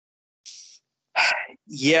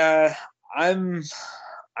 Yeah, I'm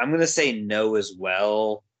going to say no as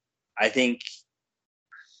well. I think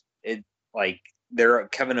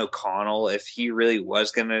Kevin O'Connell, if he really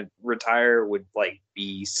was going to retire, would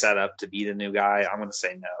be set up to be the new guy. I'm going to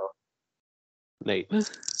say no. Nate?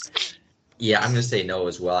 Yeah, I'm going to say no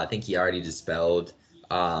as well. I think he already dispelled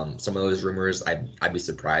some of those rumors. I'd be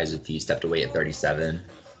surprised if he stepped away at 37.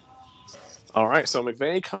 All right, so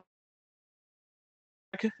McVay.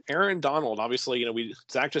 Aaron Donald, obviously,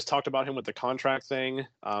 Zach just talked about him with the contract thing,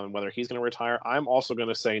 whether he's going to retire. I'm also going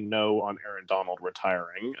to say no on Aaron Donald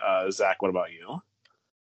retiring. Zach, what about you?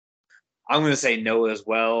 I'm going to say no as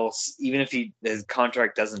well. Even if his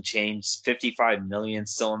contract doesn't change, $55 million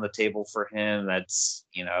still on the table for him. That's,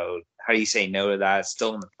 how do you say no to that?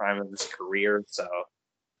 Still in the prime of his career. So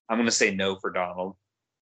I'm going to say no for Donald.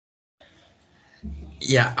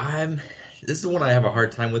 Yeah, this is the one I have a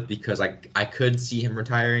hard time with because I could see him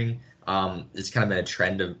retiring. It's kind of been a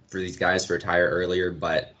trend for these guys to retire earlier,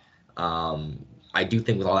 but I do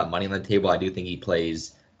think with all that money on the table, I do think he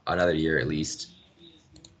plays another year at least.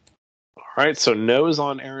 All right, so no's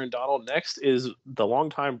on Aaron Donald. Next is the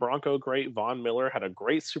longtime Bronco great Von Miller. Had a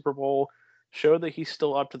great Super Bowl, showed that he's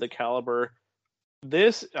still up to the caliber.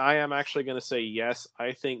 This, I am actually going to say yes.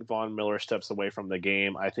 I think Von Miller steps away from the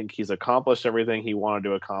game. I think he's accomplished everything he wanted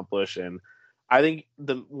to accomplish, and I think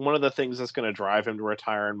one of the things that's going to drive him to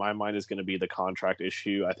retire, in my mind, is going to be the contract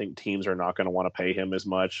issue. I think teams are not going to want to pay him as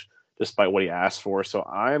much, despite what he asked for. So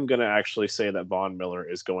I'm going to actually say that Von Miller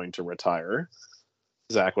is going to retire.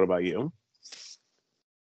 Zach, what about you?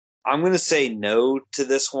 I'm going to say no to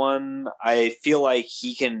this one. I feel like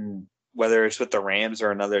he can, whether it's with the Rams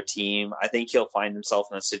or another team, I think he'll find himself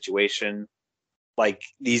in a situation like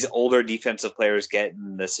these older defensive players get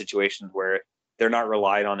in the situations where they're not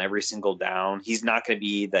relied on every single down. He's not going to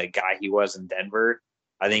be the guy he was in Denver.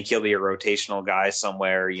 I think he'll be a rotational guy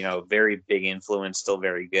somewhere, very big influence, still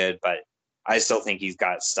very good, but I still think he's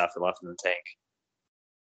got stuff left in the tank.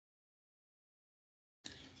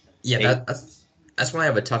 Yeah, that's one I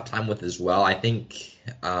have a tough time with as well. I think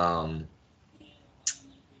I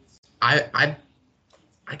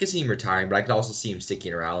could see him retiring, but I could also see him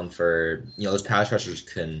sticking around for those pass rushers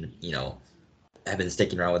can have been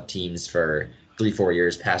sticking around with teams for 3-4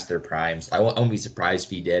 years past their primes. I won't be surprised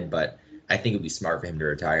if he did, but I think it would be smart for him to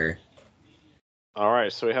retire. All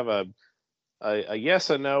right, so we have a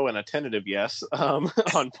yes, a no, and a tentative yes on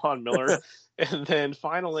Von Miller. And then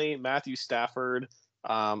finally, Matthew Stafford.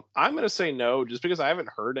 I'm going to say no, just because I haven't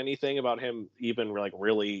heard anything about him even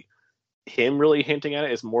really hinting at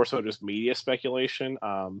it. It's more so just media speculation.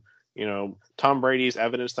 Tom Brady's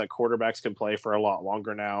evidence that quarterbacks can play for a lot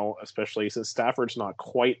longer now, especially since Stafford's not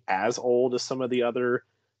quite as old as some of the other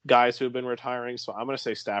guys who have been retiring. So I'm going to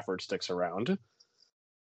say Stafford sticks around.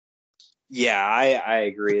 Yeah, I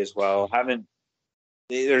agree as well.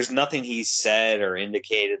 There's nothing he said or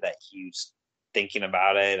indicated that he's thinking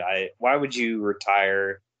about it. Why would you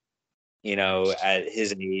retire, at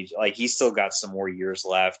his age? Like, he's still got some more years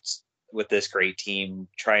left with this great team.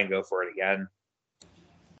 Try and go for it again.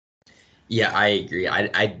 Yeah, I agree.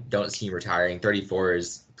 I don't see him retiring. 34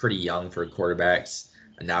 is pretty young for quarterbacks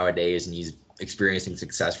nowadays, and he's experiencing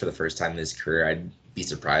success for the first time in his career. I'd be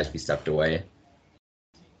surprised if he stepped away.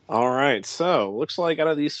 All right, so looks like out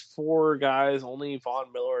of these four guys, only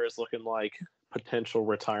Von Miller is looking like potential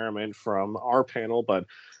retirement from our panel, but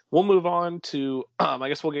we'll move on to I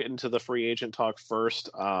guess we'll get into the free agent talk first.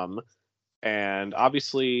 And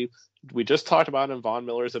obviously we just talked about him. Von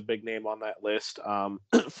Miller is a big name on that list.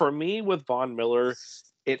 For me, with Von Miller,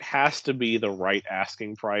 it has to be the right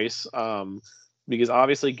asking price, because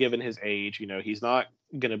obviously given his age, he's not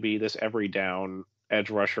going to be this every down edge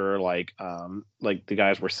rusher like the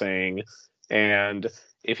guys were saying. And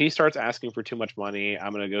if he starts asking for too much money,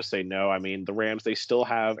 I'm going to go say no. I mean, the Rams, they still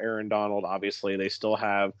have Aaron Donald, obviously. They still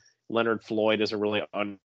have Leonard Floyd as a really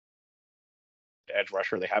edge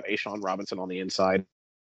rusher. They have Ashawn Robinson on the inside.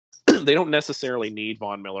 They don't necessarily need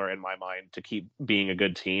Von Miller, in my mind, to keep being a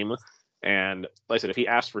good team. And like I said, if he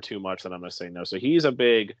asks for too much, then I'm going to say no. So he's a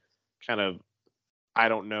big kind of I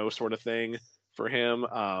don't know sort of thing for him.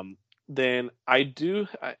 Then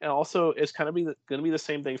also it's kind of going to be the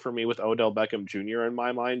same thing for me with Odell Beckham Jr. in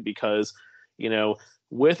my mind, because,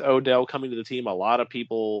 with Odell coming to the team, a lot of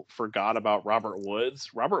people forgot about Robert Woods.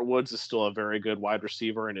 Robert Woods is still a very good wide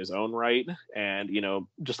receiver in his own right, and,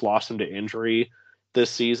 just lost him to injury this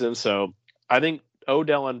season. So I think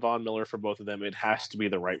Odell and Von Miller, for both of them, it has to be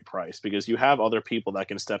the right price, because you have other people that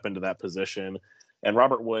can step into that position. And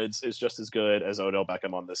Robert Woods is just as good as Odell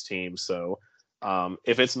Beckham on this team. So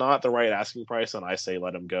if it's not the right asking price, then I say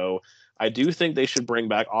let him go. I do think they should bring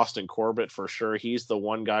back Austin Corbett for sure. He's the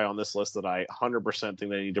one guy on this list that I 100% think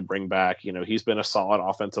they need to bring back. He's been a solid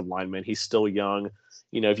offensive lineman. He's still young.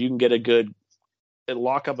 If you can get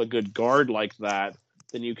lock up a good guard like that,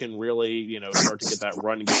 then you can really, start to get that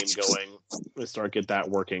run game going and get that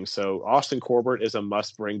working. So Austin Corbett is a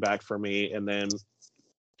must bring back for me. And then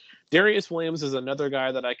Darius Williams is another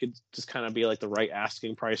guy that I could just kind of be like the right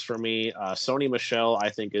asking price for me. Sony Michel, I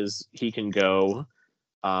think he can go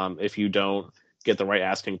if you don't get the right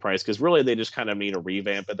asking price, because really they just kind of need a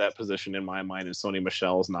revamp at that position in my mind, and Sony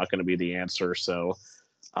Michel is not going to be the answer. So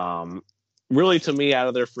really, to me, out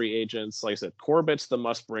of their free agents, like I said, Corbett's the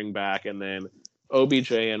must bring back, and then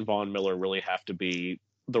OBJ and Von Miller really have to be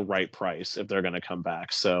the right price if they're going to come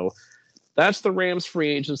back. So that's the Rams free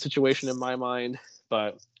agent situation in my mind.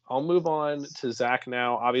 But I'll move on to Zach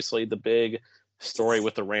now. Obviously, the big story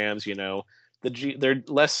with the Rams, their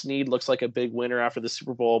Les Snead looks like a big winner after the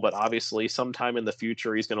Super Bowl, but obviously sometime in the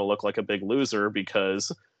future he's going to look like a big loser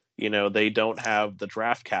because, they don't have the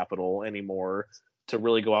draft capital anymore to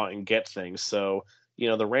really go out and get things. So,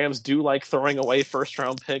 the Rams do like throwing away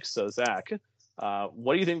first-round picks. So, Zach,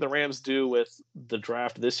 what do you think the Rams do with the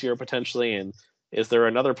draft this year potentially? And is there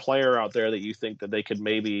another player out there that you think that they could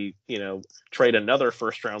maybe, trade another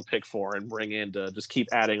first-round pick for and bring in to just keep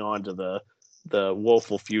adding on to the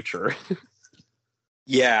woeful future?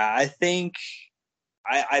 Yeah,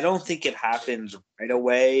 I don't think it happens right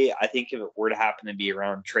away. I think if it were to happen to be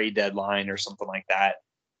around trade deadline or something like that,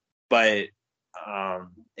 but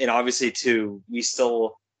and obviously too,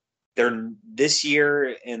 they're this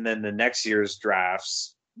year and then the next year's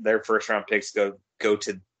drafts, their first round picks go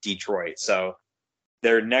to Detroit. So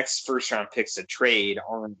their next first round picks to trade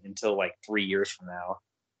aren't until like 3 years from now.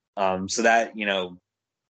 So that,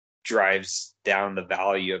 drives down the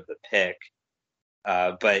value of the pick.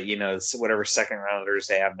 But so whatever second rounders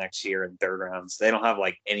they have next year and third rounds, they don't have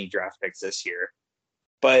like any draft picks this year.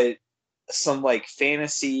 But some like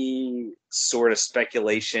fantasy sort of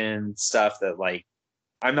speculation stuff that like,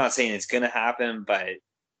 I'm not saying it's going to happen, but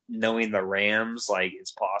knowing the Rams, like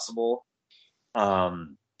it's possible.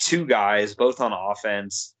 Two guys, both on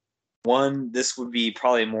offense. One, this would be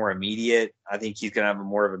probably more immediate. I think he's going to have a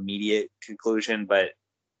more of immediate conclusion, but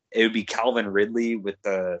it would be Calvin Ridley with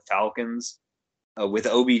the Falcons. With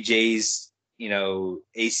OBJ's,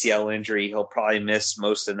 ACL injury, he'll probably miss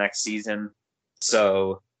most of next season.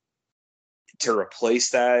 So to replace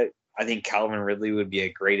that, I think Calvin Ridley would be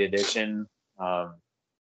a great addition,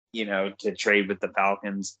 to trade with the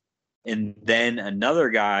Falcons. And then another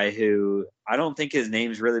guy who I don't think his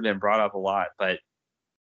name's really been brought up a lot, but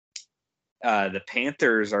the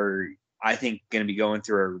Panthers are, I think, going to be going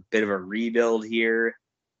through a bit of a rebuild here.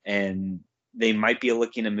 And they might be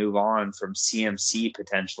looking to move on from CMC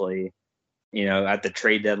potentially, at the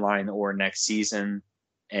trade deadline or next season.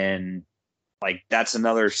 And like, that's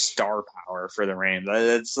another star power for the Rams.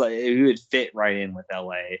 That's like, it would fit right in with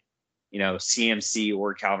LA, CMC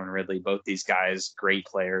or Calvin Ridley, both these guys, great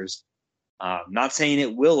players. Not saying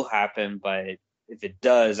it will happen, but if it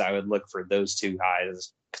does, I would look for those two guys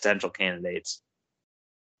as potential candidates.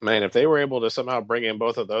 Man, if they were able to somehow bring in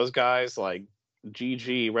both of those guys, like,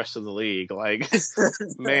 GG rest of the league, like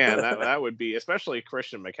man, that would be, especially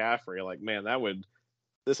Christian McCaffrey, like man,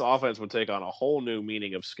 this offense would take on a whole new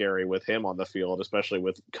meaning of scary with him on the field, especially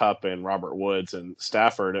with Kupp and Robert Woods and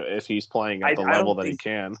Stafford if he's playing at the level that he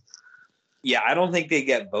can. Yeah, I don't think they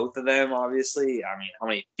get both of them. Obviously, I mean, how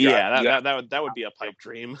many? That would be a pipe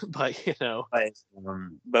dream, but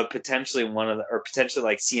but potentially potentially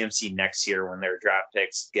like CMC next year when their draft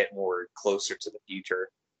picks get more closer to the future.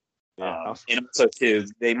 Yeah. And also too,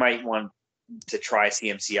 they might want to try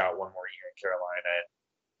CMC out one more year in Carolina and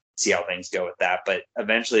see how things go with that. But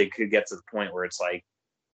eventually it could get to the point where it's like,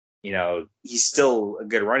 he's still a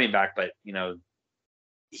good running back, but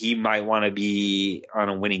he might want to be on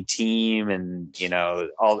a winning team, and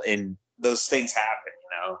and those things happen,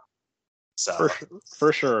 So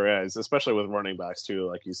for sure, yeah, especially with running backs too,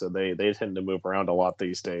 like you said, they tend to move around a lot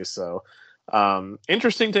these days. So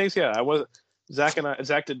interesting takes. Yeah,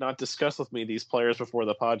 Zach did not discuss with me these players before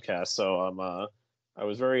the podcast, so I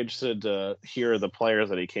was very interested to hear the players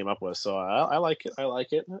that he came up with. So I like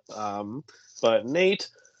it. But Nate,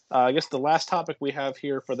 I guess the last topic we have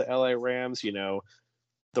here for the LA Rams,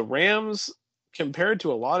 the Rams, compared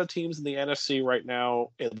to a lot of teams in the NFC right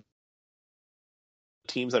now,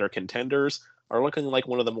 teams that are contenders, are looking like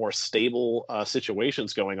one of the more stable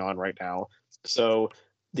situations going on right now. So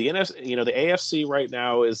the NFC, the AFC right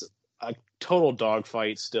now is a total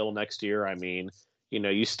dogfight still next year. I mean,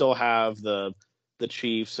 you still have the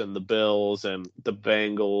Chiefs and the Bills and the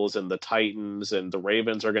Bengals and the Titans, and the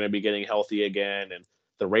Ravens are going to be getting healthy again, and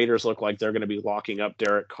the Raiders look like they're going to be locking up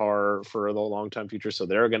Derek Carr for the long-time future, so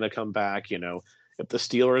they're going to come back. If the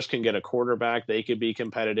Steelers can get a quarterback, they could be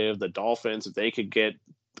competitive. The Dolphins, if they could get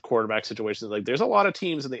quarterback situations, like there's a lot of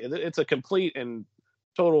teams, it's a complete and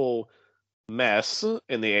total mess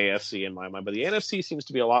in the AFC in my mind, but the NFC seems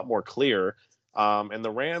to be a lot more clear. And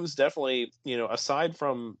the Rams definitely, aside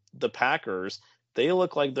from the Packers, they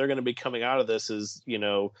look like they're going to be coming out of this as,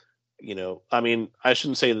 I mean, I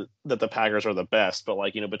shouldn't say that the Packers are the best, but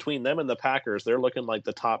like, between them and the Packers, they're looking like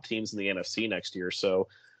the top teams in the NFC next year. So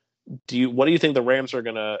what do you think the Rams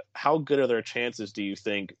are how good are their chances, do you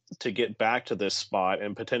think, to get back to this spot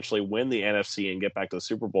and potentially win the NFC and get back to the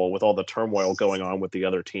Super Bowl with all the turmoil going on with the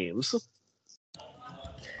other teams?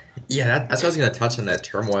 Yeah, that's what I was going to touch on, that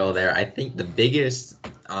turmoil there. I think the biggest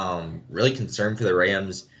really concern for the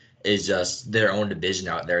Rams is just their own division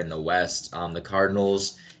out there in the West. The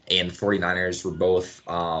Cardinals and the 49ers were both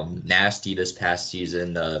nasty this past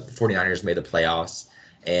season. The 49ers made the playoffs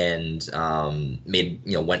and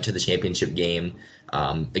went to the championship game.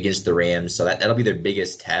 against the Rams. So that'll be their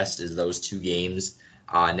biggest test, is those two games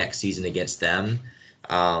next season against them.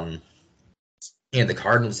 And the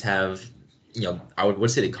Cardinals have, I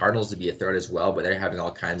would say the Cardinals to be a threat as well, but they're having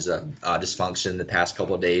all kinds of dysfunction the past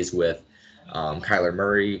couple of days with Kyler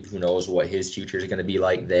Murray. Who knows what his future is going to be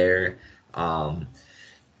like there. And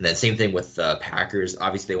then same thing with the Packers.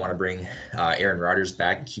 Obviously, they want to bring Aaron Rodgers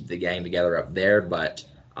back and keep the gang together up there. But,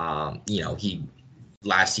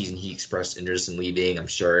 last season he expressed interest in leaving. I'm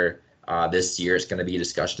sure this year it's going to be a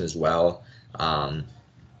discussion as well.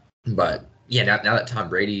 But, yeah, now that Tom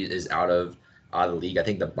Brady is out of the league, I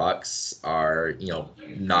think the Bucs are,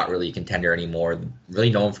 not really a contender anymore. Really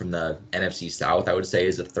known from the NFC South, I would say,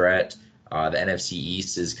 is a threat. The NFC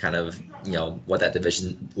East is kind of, what that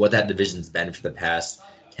division's been for the past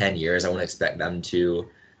 10 years. I wouldn't expect them to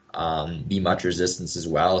be much resistance as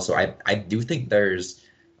well. So I do think there's,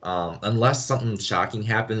 unless something shocking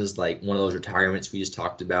happens, like one of those retirements we just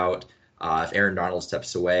talked about, if Aaron Donald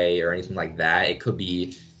steps away or anything like that, it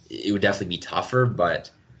would definitely be tougher. But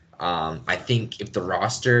I think if the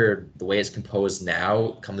roster, the way it's composed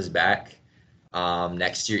now, comes back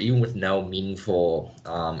next year, even with no meaningful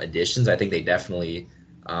additions, I think they definitely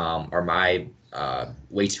are my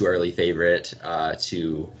way too early favorite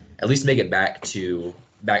to at least make it back to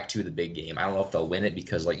the big game. I don't know if they'll win it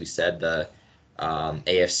because, like you said, the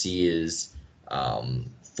AFC is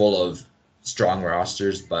full of strong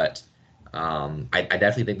rosters, but I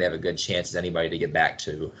definitely think they have a good chance as anybody to get back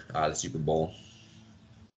to the Super Bowl.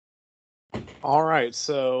 All right,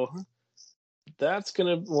 so that's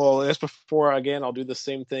as before, again, I'll do the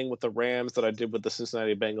same thing with the Rams that I did with the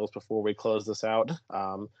Cincinnati Bengals before we close this out.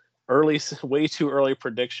 Way too early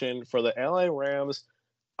prediction for the LA Rams.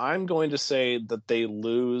 I'm going to say that they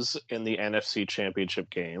lose in the NFC Championship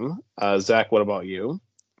game. Zach, what about you?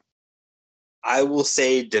 I will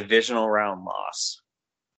say divisional round loss.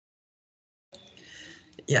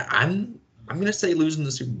 Yeah, I'm going to say losing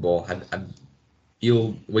the Super Bowl. I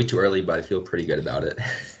feel way too early, but I feel pretty good about it.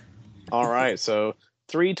 All right, so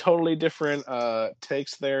 3 totally different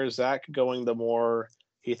takes there. Zach going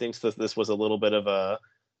he thinks that this was a little bit of a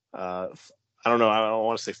I don't know. I don't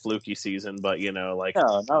want to say fluky season, but no, not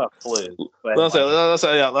a fluke. But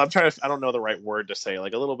I'm trying to. I don't know the right word to say.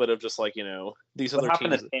 Like a little bit of just like these other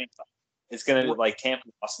teams. To Tampa? It's going to be like Tampa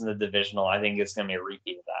lost in the divisional. I think it's going to be a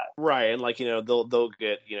repeat of that. Right, and like they'll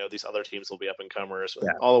get these other teams will be up and comers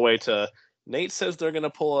all the way to. Nate says they're going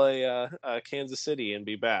to pull a Kansas City and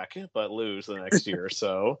be back, but lose the next year.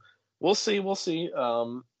 So we'll see. Definitely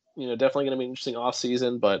going to be an interesting off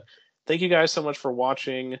season, but. Thank you guys so much for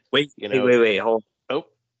watching. Wait, hold. Oh,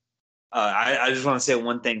 I just want to say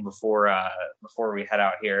one thing before we head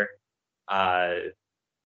out here.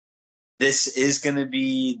 This is going to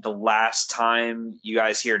be the last time you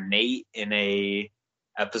guys hear Nate in a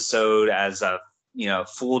episode as a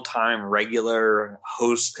full-time regular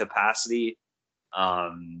host capacity.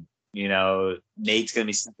 Nate's going to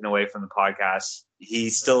be stepping away from the podcast. He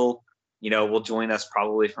still, will join us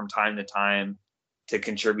probably from time to time to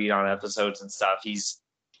contribute on episodes and stuff. He's,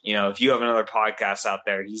 if you have another podcast out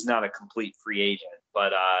there, he's not a complete free agent,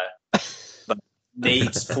 but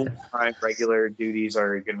Nate's full-time regular duties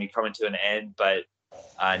are going to be coming to an end. But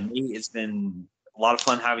Nate, it's been a lot of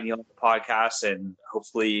fun having you on the podcast, and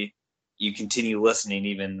hopefully you continue listening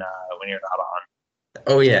even when you're not on.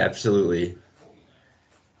 Oh yeah, absolutely.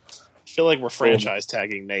 I feel like we're franchise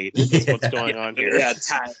tagging Nate. That's what's going on here. Yeah,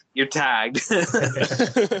 you're tagged.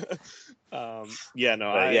 I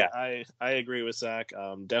agree with Zach.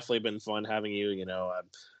 Definitely been fun having you.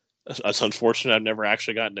 It's unfortunate I've never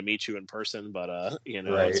actually gotten to meet you in person, but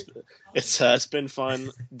right. It's been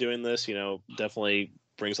fun doing this. Definitely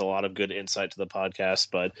brings a lot of good insight to the podcast.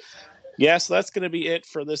 But yeah, so that's going to be it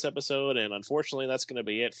for this episode, and unfortunately, that's going to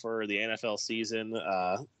be it for the NFL season.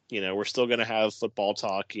 We're still going to have football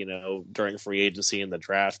talk, during free agency and the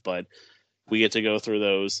draft, but we get to go through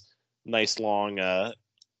those nice long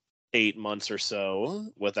 8 months or so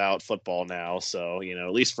without football now. So,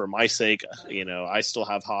 at least for my sake, I still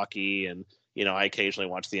have hockey and, I occasionally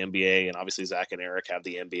watch the NBA, and obviously Zach and Eric have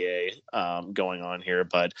the NBA going on here,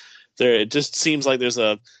 but it just seems like there's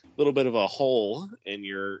a little bit of a hole in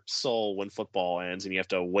your soul when football ends and you have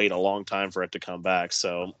to wait a long time for it to come back.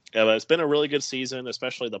 So it's been a really good season,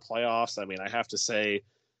 especially the playoffs. I mean, I have to say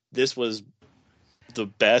this was the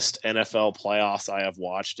best NFL playoffs I have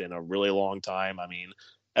watched in a really long time. I mean,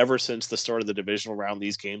 ever since the start of the divisional round,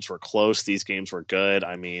 these games were close. These games were good.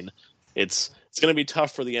 I mean, it's going to be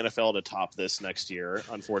tough for the NFL to top this next year.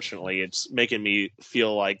 Unfortunately, it's making me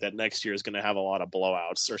feel like that next year is going to have a lot of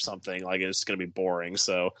blowouts or something. Like it's going to be boring.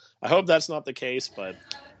 So I hope that's not the case, but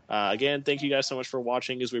Again, thank you guys so much for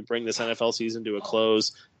watching as we bring this NFL season to a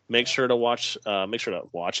close. Make sure to make sure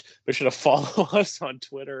to follow us on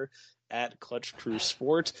Twitter at Clutch Crew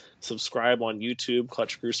Sport. Subscribe on YouTube,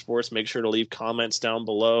 Clutch Crew Sports. Make sure to leave comments down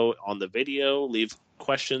below on the video. Leave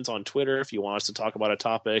questions on Twitter if you want us to talk about a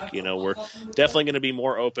topic. We're definitely going to be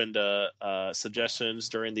more open to suggestions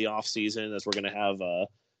during the off season, as we're going to have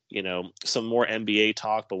some more NBA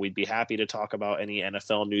talk, but we'd be happy to talk about any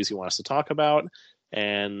NFL news you want us to talk about.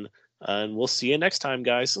 And we'll see you next time,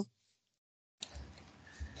 guys.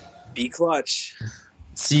 Be clutch.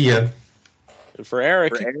 See ya. And for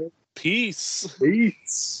Eric, peace.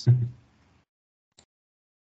 Peace.